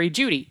like Jerry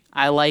Jeudy.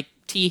 I like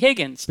T.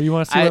 Higgins. But you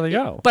want to see where they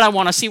go. But I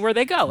want to see where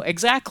they go,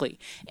 exactly.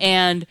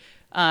 And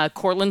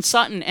Cortland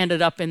Sutton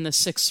ended up in the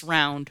 6th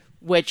round,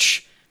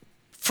 which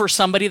for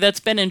somebody that's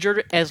been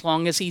injured, as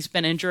long as he's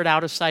been injured,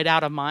 out of sight,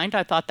 out of mind,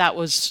 I thought that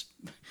was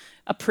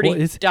a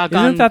pretty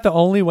doggone... Isn't that the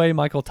only way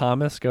Michael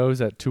Thomas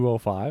goes at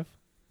 205?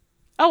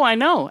 Oh, I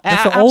know.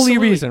 That's the only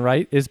reason,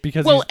 right? Is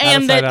because he's out of sight,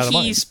 and that out of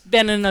he's mind.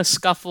 been in a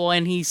scuffle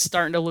and he's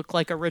starting to look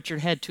like a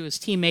Richard Head to his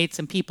teammates,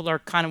 and people are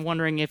kind of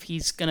wondering if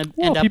he's going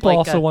to end up people like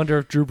also wonder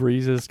if Drew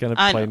Brees is going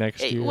to play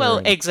next year. Well,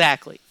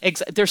 exactly.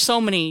 There's so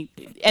many,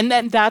 and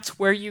then that's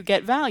where you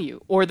get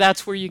value, or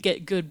that's where you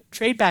get good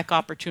trade back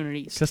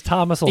opportunities. Because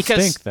Thomas will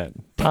stink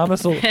then.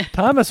 Thomas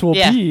will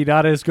Yeah. be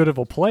not as good of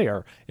a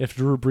player if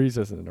Drew Brees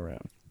isn't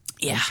around.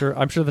 Yeah.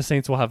 I'm sure the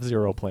Saints will have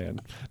zero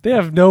plan. They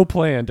have no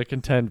plan to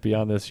contend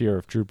beyond this year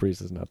if Drew Brees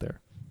is not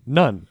there.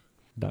 None.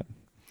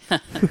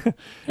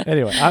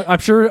 Anyway, I'm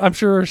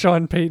sure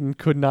Sean Payton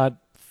could not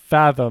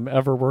fathom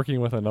ever working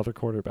with another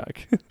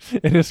quarterback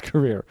in his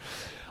career.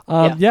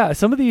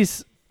 Some of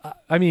these,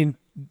 I mean,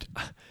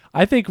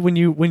 I think when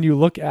you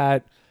look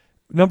at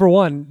number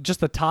one,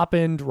 just the top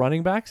end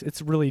running backs,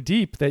 it's really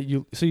deep that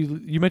you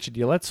mentioned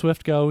you let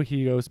Swift go,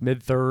 he goes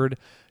mid 3rd.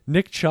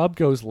 Nick Chubb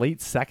goes late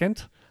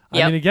 2nd.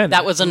 Yep, I mean, again,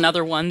 that was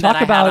another one that I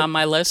had on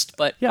my list.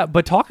 But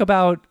but talk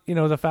about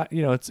the fact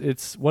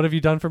it's what have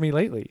you done for me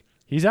lately?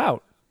 He's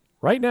out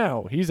right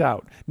now. He's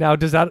out now.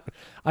 Does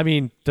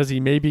he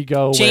maybe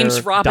go?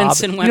 James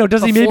Robinson went.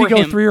 Does he maybe before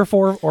go him. 3 or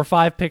 4 or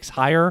 5 picks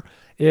higher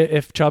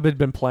if Chubb had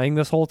been playing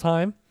this whole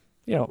time?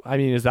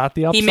 Is that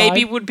the upside? He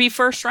maybe would be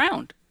 1st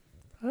round.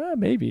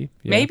 Maybe.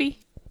 Yeah. Maybe.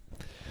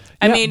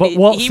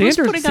 He was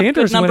putting up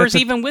good numbers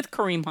even with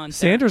Kareem Hunt.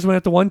 Sanders went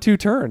at the 1-2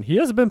 turn. He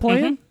hasn't been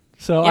playing,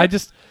 so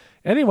Yep.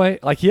 Anyway,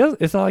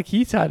 it's not like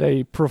he's had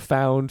a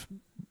profound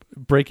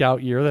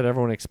breakout year that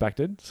everyone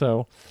expected.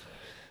 So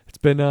it's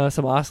been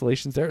some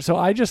oscillations there. So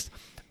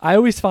I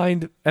always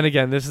find, and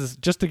again, this is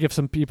just to give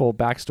some people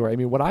backstory. I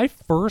mean, when I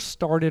first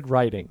started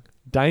writing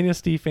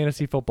Dynasty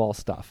fantasy football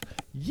stuff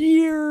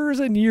years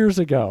and years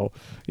ago,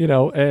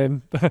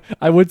 and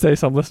I would say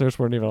some listeners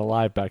weren't even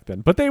alive back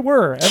then, but they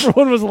were.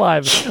 Everyone was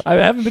alive. I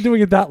haven't been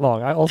doing it that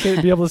long. I'll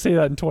be able to say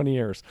that in 20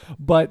 years.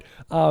 But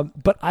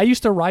I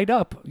used to write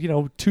up,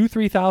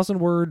 2,000-3,000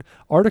 word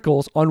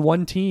articles on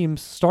one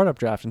team's startup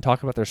draft and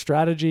talk about their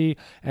strategy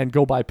and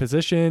go by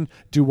position,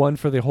 do one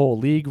for the whole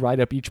league, write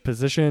up each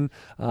position,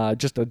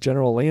 just a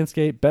general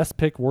landscape, best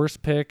pick,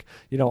 worst pick,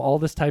 all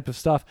this type of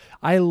stuff.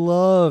 I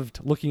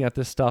loved looking at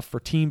this stuff for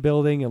team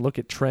building and look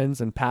at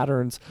trends and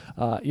patterns,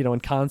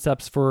 and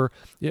concepts for,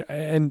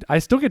 and I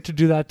still get to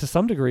do that to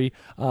some degree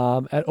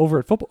over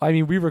at football. I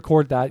mean, we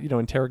record that,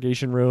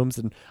 interrogation rooms,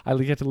 and I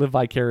get to live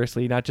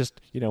vicariously, not just,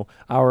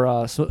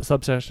 our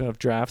subsection of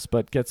drafts,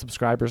 but get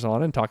subscribers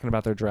on and talking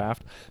about their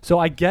draft. So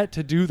I get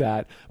to do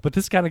that, but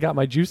this kind of got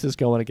my juices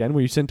going again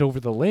when you sent over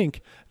the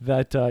link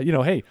that,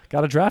 hey,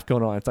 got a draft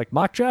going on. It's like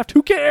mock draft.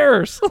 Who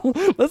cares?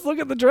 Let's look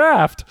at the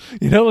draft.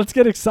 Let's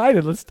get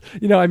excited.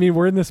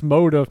 We're in this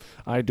mode of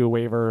I do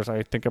waivers.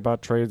 I think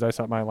about trades. I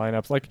set my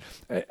lineups. Like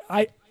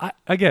I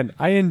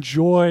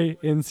enjoy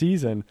in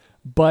season,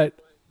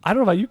 but I don't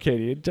know about you,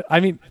 Katie.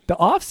 I mean, the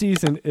off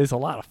season is a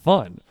lot of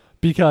fun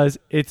because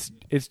it's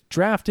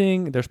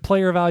drafting. There's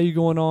player value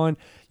going on.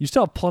 You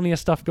still have plenty of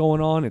stuff going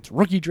on. It's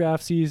rookie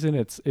draft season.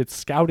 It's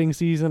scouting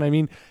season. I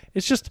mean,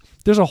 it's just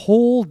there's a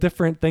whole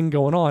different thing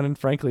going on, and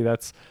frankly,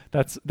 that's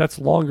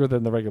longer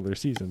than the regular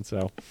season.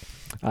 So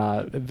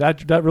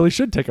that really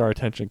should take our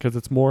attention because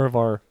it's more of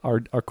our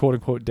quote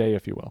unquote day,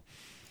 if you will.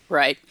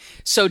 Right.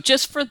 So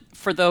just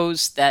for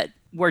those that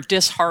were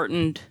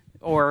disheartened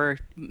or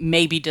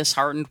maybe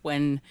disheartened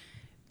when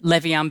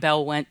Le'Veon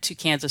Bell went to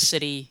Kansas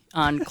City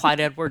on Clyde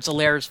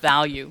Edwards-Helaire's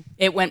value,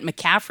 it went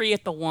McCaffrey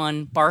at the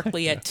 1,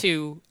 Barkley at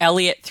 2,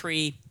 Elliott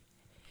 3,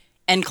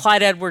 and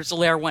Clyde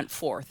Edwards-Helaire went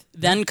 4th.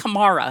 Then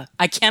Kamara.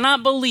 I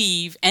cannot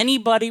believe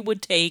anybody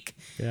would take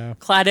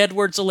Clyde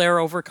Edwards-Helaire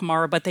over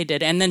Kamara, but they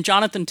did. And then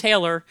Jonathan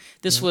Taylor,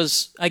 this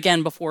was,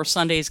 again, before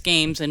Sunday's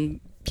games,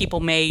 and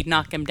people may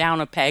knock him down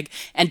a peg.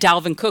 And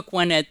Dalvin Cook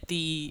went at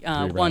the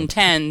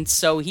 110,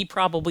 so he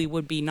probably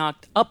would be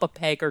knocked up a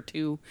peg or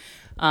two.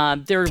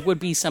 There would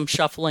be some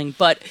shuffling,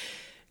 but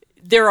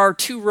there are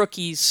 2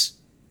 rookies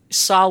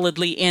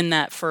solidly in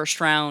that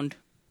first round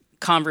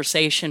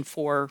conversation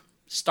for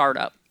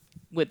startup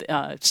with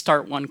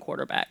start 1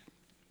 quarterback.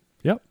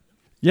 Yep.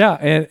 Yeah,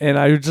 and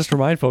I would just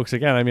remind folks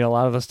again, I mean, a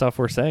lot of the stuff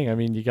we're saying, I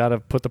mean, you got to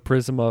put the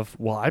prism of,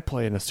 well, I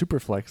play in a super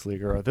flex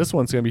league, or this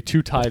one's going to be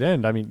 2 tight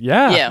end. I mean,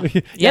 Yeah,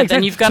 exactly.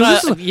 then you've got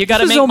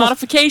to make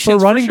modifications for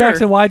running backs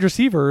sure. and wide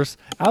receivers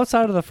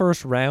outside of the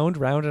first round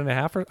and a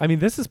half. I mean,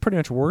 this is pretty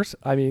much worse.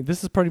 I mean,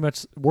 this is pretty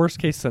much worst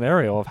case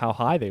scenario of how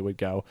high they would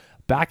go.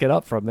 Back it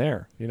up from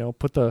there.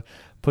 Put the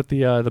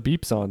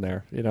beeps on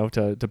there.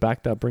 To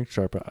back that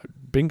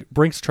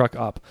Brinks truck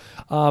up.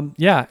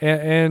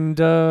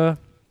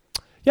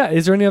 Yeah,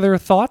 is there any other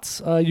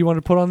thoughts you want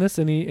to put on this?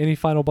 Any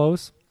final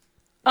bows?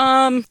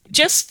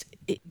 Just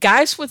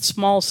guys with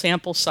small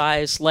sample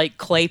size, like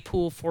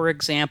Claypool, for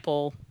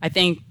example. I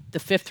think the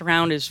 5th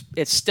round is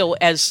still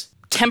as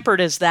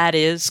tempered as that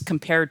is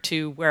compared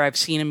to where I've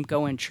seen him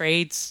go in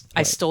trades.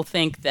 Right. I still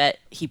think that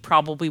he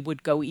probably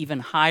would go even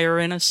higher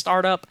in a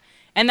startup,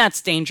 and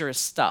that's dangerous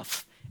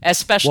stuff.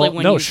 Especially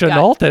when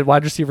Shenault at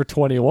wide receiver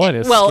 21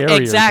 is scarier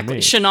exactly.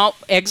 to me. Shenault,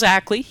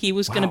 exactly. He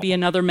was going to be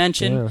another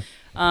mention.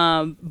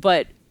 Yeah.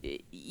 But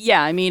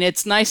yeah, I mean,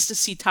 it's nice to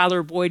see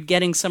Tyler Boyd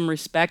getting some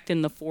respect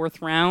in the 4th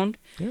round.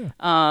 Yeah.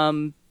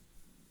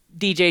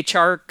 DJ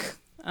Chark,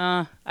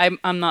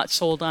 I'm not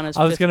sold on his.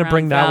 I was going to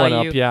bring that one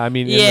up. Yeah, I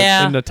mean,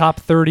 in the top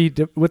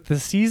 30 with the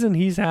season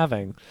he's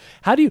having.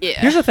 How do you? Yeah.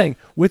 Here's the thing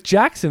with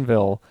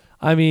Jacksonville.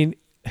 I mean,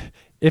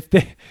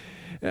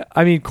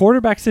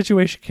 quarterback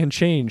situation can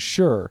change,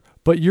 sure,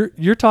 but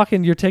you're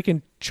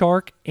taking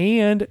Chark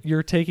and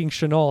you're taking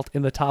Shenault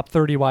in the top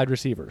 30 wide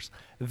receivers.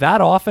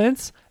 That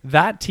offense,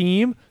 that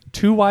team,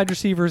 2 wide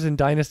receivers in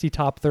Dynasty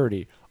top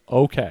 30.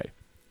 Okay,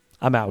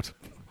 I'm out.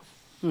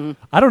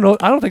 I don't know.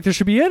 I don't think there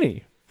should be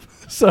any.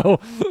 So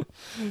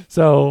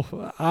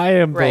I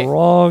am the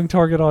wrong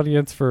target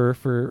audience for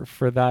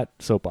that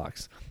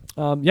soapbox.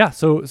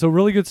 So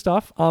really good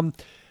stuff.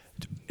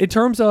 In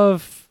terms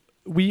of,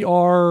 we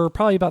are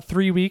probably about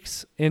 3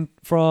 weeks in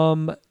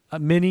from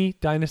mini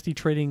dynasty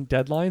trading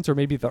deadlines, or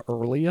maybe the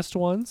earliest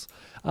ones.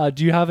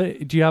 Do you have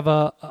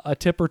a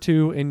tip or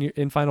two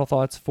in final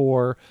thoughts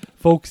for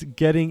folks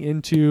getting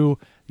into,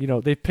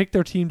 they've picked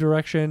their team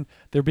direction,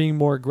 they're being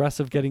more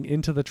aggressive getting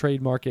into the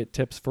trade market?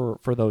 Tips for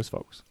those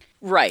folks?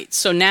 Right.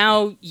 So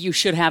now you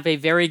should have a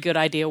very good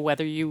idea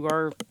whether you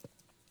are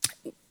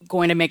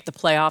going to make the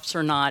playoffs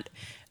or not.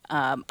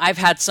 I've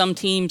had some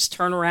teams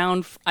turn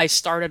around. I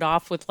started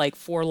off with like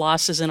 4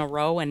 losses in a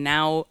row, and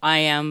now I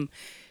am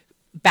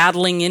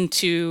battling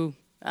into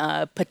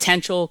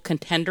potential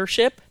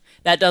contendership.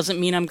 That doesn't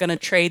mean I'm going to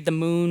trade the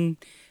moon.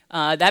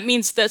 That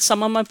means that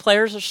some of my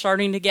players are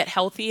starting to get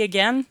healthy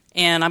again,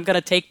 and I'm going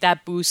to take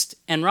that boost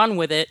and run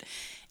with it,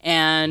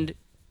 and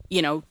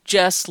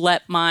just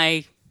let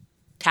my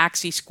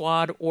taxi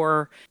squad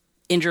or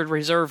injured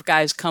reserve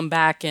guys come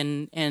back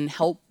and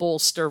help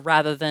bolster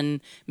rather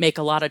than make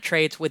a lot of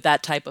trades with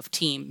that type of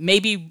team.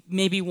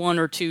 Maybe 1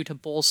 or 2 to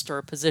bolster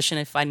a position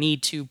if I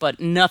need to,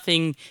 but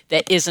nothing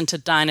that isn't a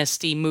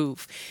dynasty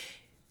move.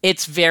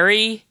 It's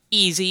very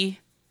easy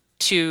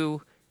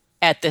to,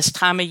 at this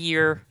time of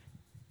year,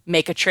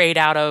 make a trade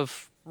out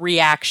of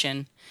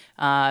reaction.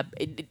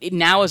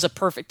 Now is a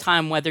perfect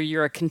time, whether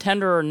you're a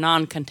contender or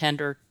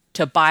non-contender,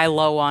 to buy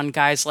low on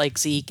guys like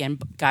Zeke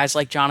and guys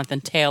like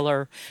Jonathan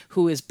Taylor,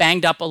 who is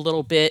banged up a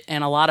little bit,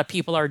 and a lot of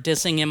people are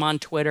dissing him on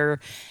Twitter.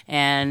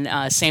 And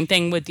same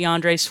thing with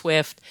DeAndre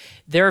Swift.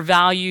 Their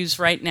values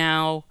right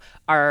now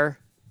are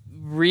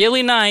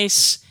really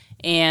nice,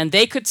 and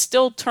they could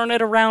still turn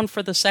it around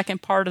for the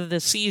second part of the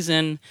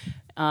season,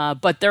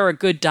 but they're a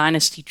good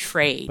dynasty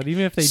trade. But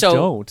even if they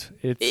don't,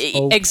 it's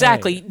okay.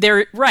 Exactly.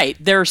 They're right.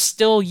 They're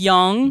still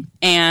young,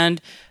 and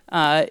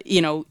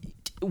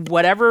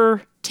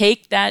whatever.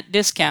 Take that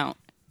discount.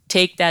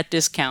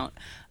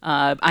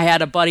 I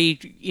had a buddy,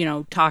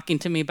 talking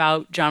to me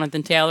about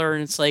Jonathan Taylor,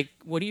 and it's like,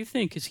 what do you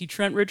think? Is he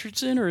Trent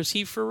Richardson or is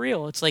he for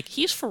real? It's like,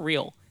 he's for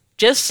real.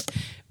 Just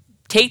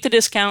take the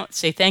discount,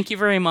 say thank you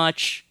very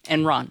much,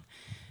 and run.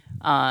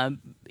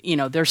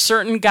 There's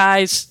certain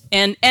guys,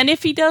 and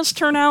if he does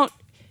turn out,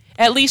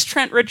 at least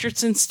Trent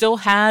Richardson still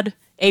had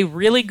a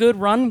really good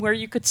run where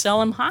you could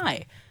sell him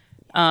high.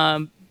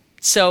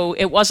 So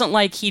it wasn't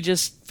like he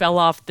just fell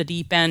off the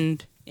deep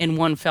end in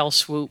one fell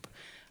swoop.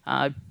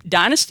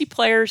 Dynasty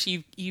players,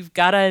 you've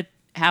got to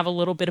have a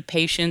little bit of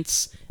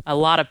patience, a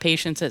lot of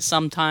patience at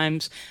some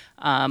times.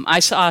 I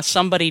saw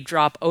somebody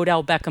drop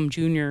Odell Beckham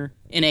Jr.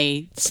 in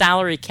a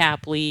salary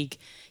cap league.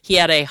 He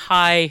had a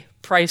high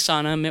price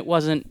on him. It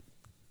was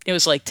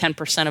like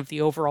 10% of the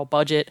overall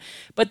budget,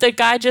 but the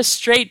guy just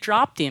straight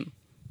dropped him.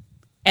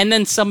 And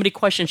then somebody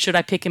questioned, should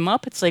I pick him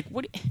up? It's like,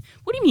 what do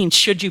you mean,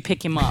 should you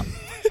pick him up?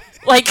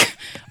 Like,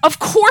 of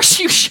course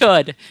you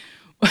should.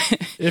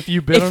 If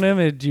you bid on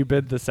him, do you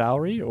bid the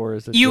salary, or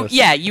is it you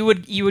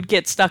would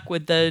get stuck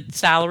with the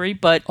salary,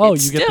 but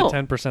get the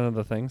 10% of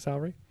the thing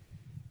salary?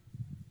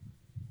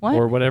 What?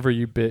 Or whatever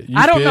you bid.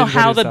 I don't know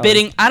how the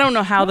bidding. I don't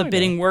know how the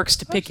bidding works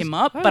to pick him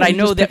up, but I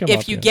know that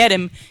if you get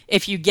him,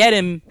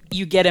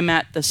 you get him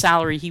at the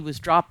salary he was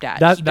dropped at.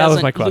 That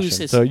was my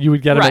question. So you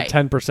would get him at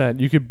 10%.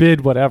 You could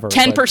bid whatever.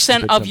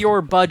 10% of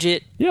your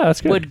budget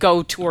that's good. would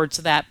go towards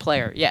that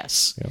player.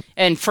 Yes,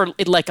 and for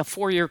like a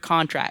 4-year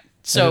contract.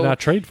 So and not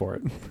trade for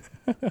it.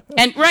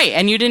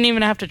 and you didn't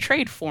even have to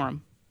trade for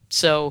him.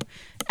 So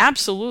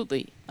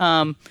absolutely.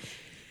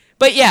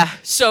 But yeah,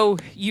 so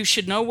you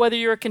should know whether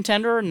you're a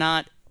contender or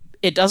not.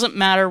 It doesn't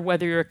matter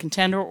whether you're a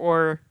contender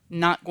or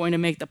not going to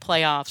make the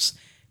playoffs.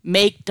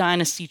 Make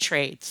dynasty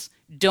trades.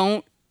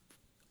 Don't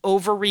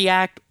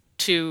overreact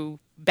to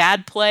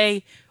bad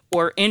play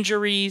or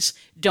injuries.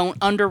 Don't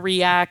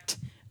underreact.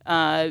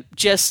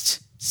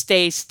 Just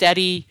stay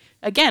steady.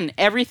 Again,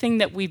 everything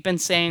that we've been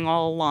saying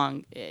all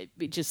along.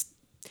 Just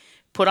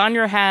put on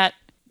your hat.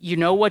 You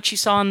know what you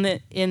saw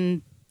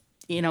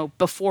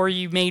before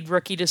you made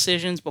rookie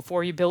decisions,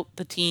 before you built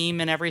the team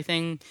and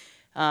everything.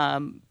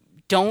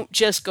 Don't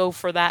just go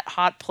for that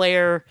hot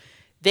player.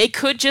 They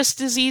could just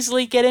as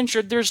easily get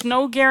injured. There's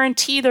no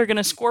guarantee they're going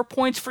to score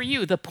points for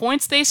you. The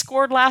points they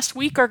scored last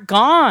week are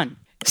gone.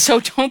 So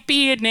don't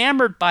be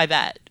enamored by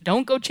that.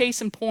 Don't go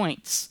chasing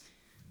points.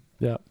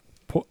 Yeah.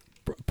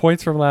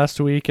 Points from last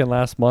week and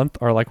last month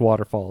are like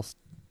waterfalls.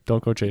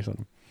 Don't go chasing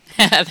them.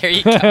 There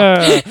you go.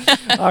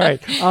 All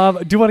right.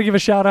 Do want to give a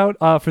shout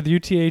out for the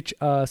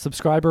UTH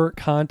subscriber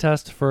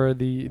contest for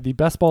the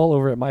best ball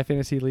over at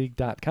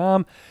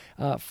myfantasyleague.com.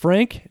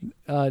 Frank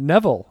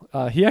Neville,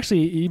 he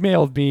actually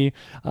emailed me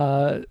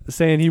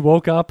saying he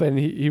woke up and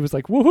he was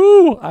like,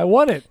 woohoo, I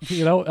won it.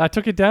 I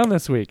took it down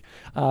this week.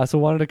 So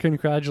wanted to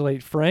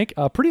congratulate Frank.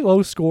 Pretty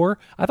low score.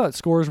 I thought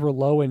scores were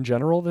low in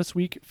general this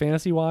week,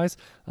 fantasy-wise,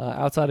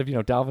 outside of,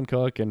 Dalvin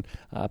Cook and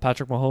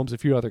Patrick Mahomes, a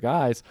few other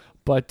guys.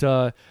 But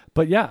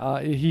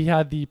yeah, he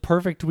had the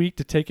perfect week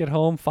to take it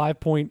home,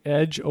 5-point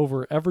edge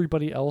over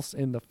everybody else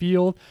in the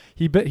field.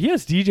 He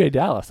has DJ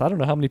Dallas. I don't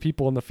know how many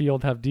people in the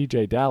field have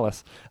DJ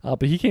Dallas,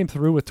 but he came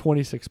through with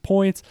 26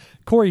 points.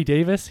 Corey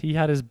Davis, he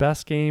had his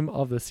best game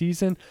of the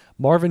season.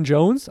 Marvin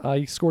Jones,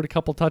 he scored a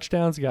couple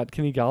touchdowns. He got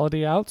Kenny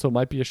Galladay out, so it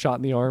might be a shot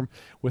in the arm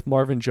with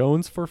Marvin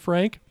Jones for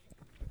Frank.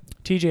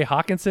 TJ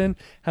Hawkinson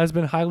has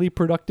been highly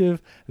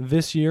productive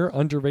this year,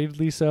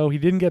 underratedly so. He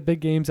didn't get big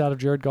games out of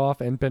Jared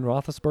Goff and Ben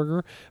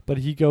Roethlisberger, but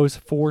he goes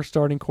 4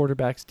 starting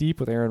quarterbacks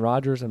deep with Aaron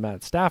Rodgers and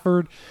Matt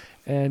Stafford.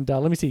 And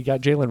let me see, you got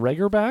Jalen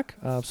Reagor back,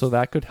 so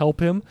that could help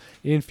him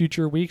in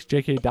future weeks.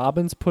 J.K.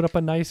 Dobbins put up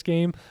a nice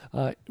game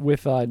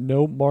with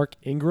no Mark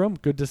Ingram.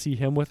 Good to see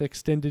him with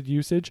extended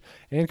usage.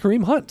 And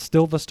Kareem Hunt,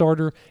 still the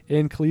starter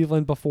in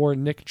Cleveland before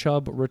Nick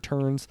Chubb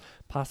returns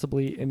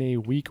possibly in a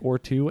week or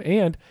two.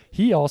 And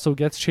he also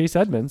gets Chase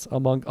Edmonds,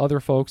 among other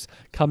folks,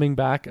 coming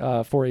back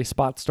for a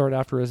spot start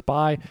after his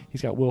bye.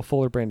 He's got Will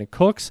Fuller, Brandon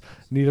Cooks.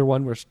 Neither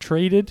one was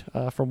traded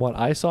from what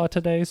I saw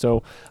today.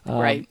 So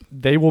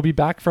they will be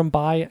back from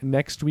bye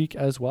next week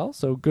as well.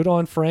 So good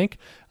on Frank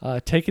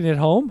taking it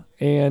home.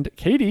 And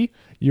Katie,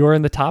 you're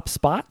in the top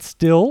spot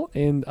still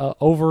in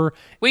over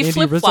we Andy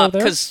flip-flopped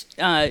Rizzo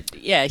there.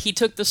 because he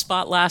took the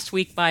spot last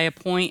week by a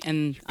point,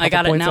 and I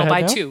got it now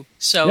by 2.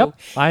 So yep,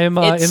 I am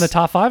in the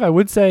top 5. I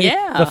would say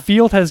the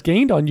field has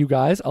gained on you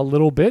guys a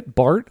little bit.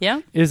 Bart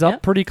is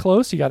up pretty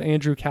close. You got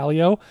Andrew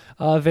Callio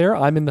there.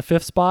 I'm in the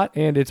 5th spot,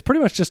 and it's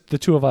pretty much just the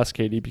two of us,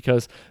 Katie,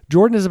 because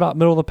Jordan is about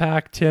middle of the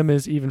pack. Tim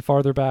is even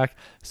farther back.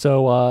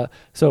 So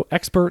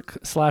expert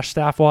 /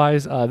 staff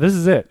wise, this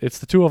is it. It's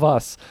the two of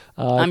us.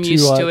 I'm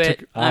used to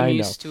it. I'm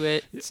used to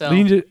it. So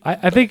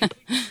I think,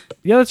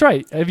 yeah, that's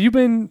right.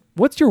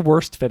 What's your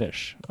worst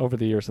finish over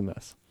the years in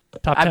this?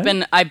 Top 10? I've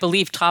been, I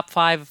believe, top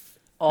 5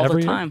 all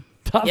the time.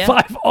 Top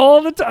 5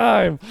 all the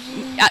time.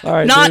 All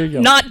right,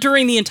 not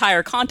during the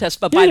entire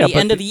contest, but by the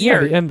end of the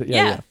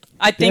year.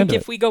 I think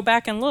if we go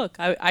back and look,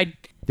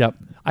 Yep.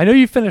 I know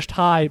you finished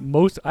high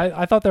most.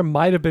 I thought there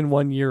might have been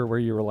one year where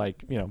you were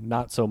like,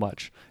 not so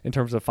much in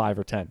terms of 5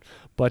 or 10.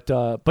 But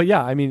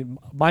yeah, I mean,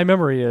 my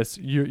memory is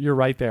you're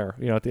right there.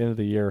 At the end of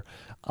the year,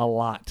 a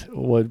lot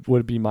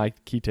would be my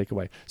key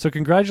takeaway. So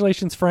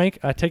congratulations, Frank,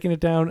 taking it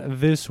down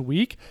this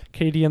week.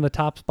 Katie in the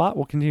top spot.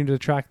 We'll continue to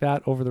track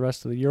that over the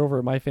rest of the year over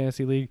at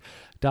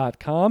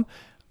myfantasyleague.com.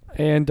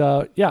 And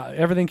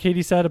everything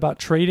Katie said about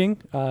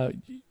trading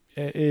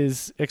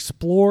is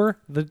explore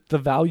the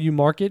value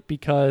market,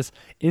 because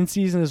in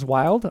season is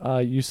wild.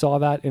 You saw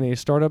that in a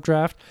startup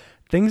draft.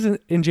 Things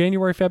in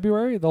January,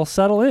 February, they'll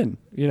settle in,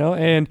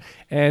 and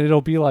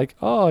it'll be like,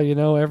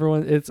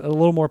 everyone, it's a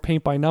little more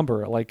paint by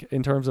number, like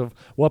in terms of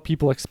what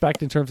people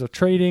expect in terms of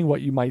trading,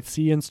 what you might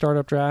see in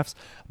startup drafts,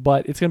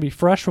 but it's going to be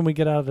fresh when we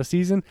get out of the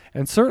season.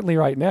 And certainly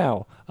right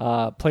now,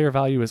 player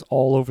value is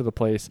all over the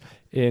place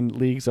in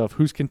leagues of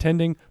who's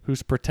contending,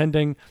 who's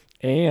pretending,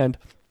 and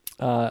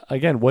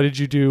again, what did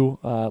you do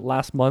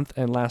last month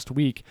and last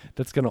week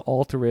that's going to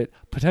alter it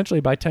potentially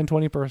by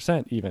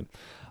 10-20% even?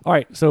 All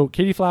right, so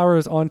Katie Flower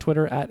is on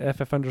Twitter at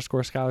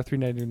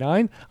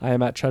 @FF_Skyler399. I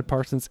am at Chad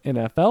Parsons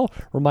NFL.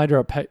 Reminder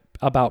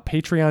about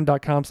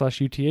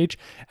patreon.com/UTH,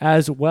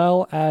 as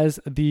well as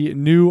the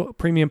new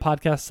premium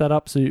podcast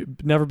setup. So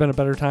you've never been a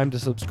better time to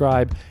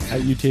subscribe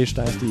at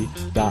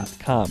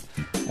uthdynasty.com.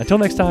 Until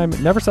next time,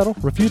 never settle,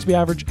 refuse to be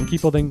average, and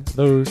keep building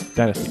those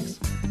dynasties.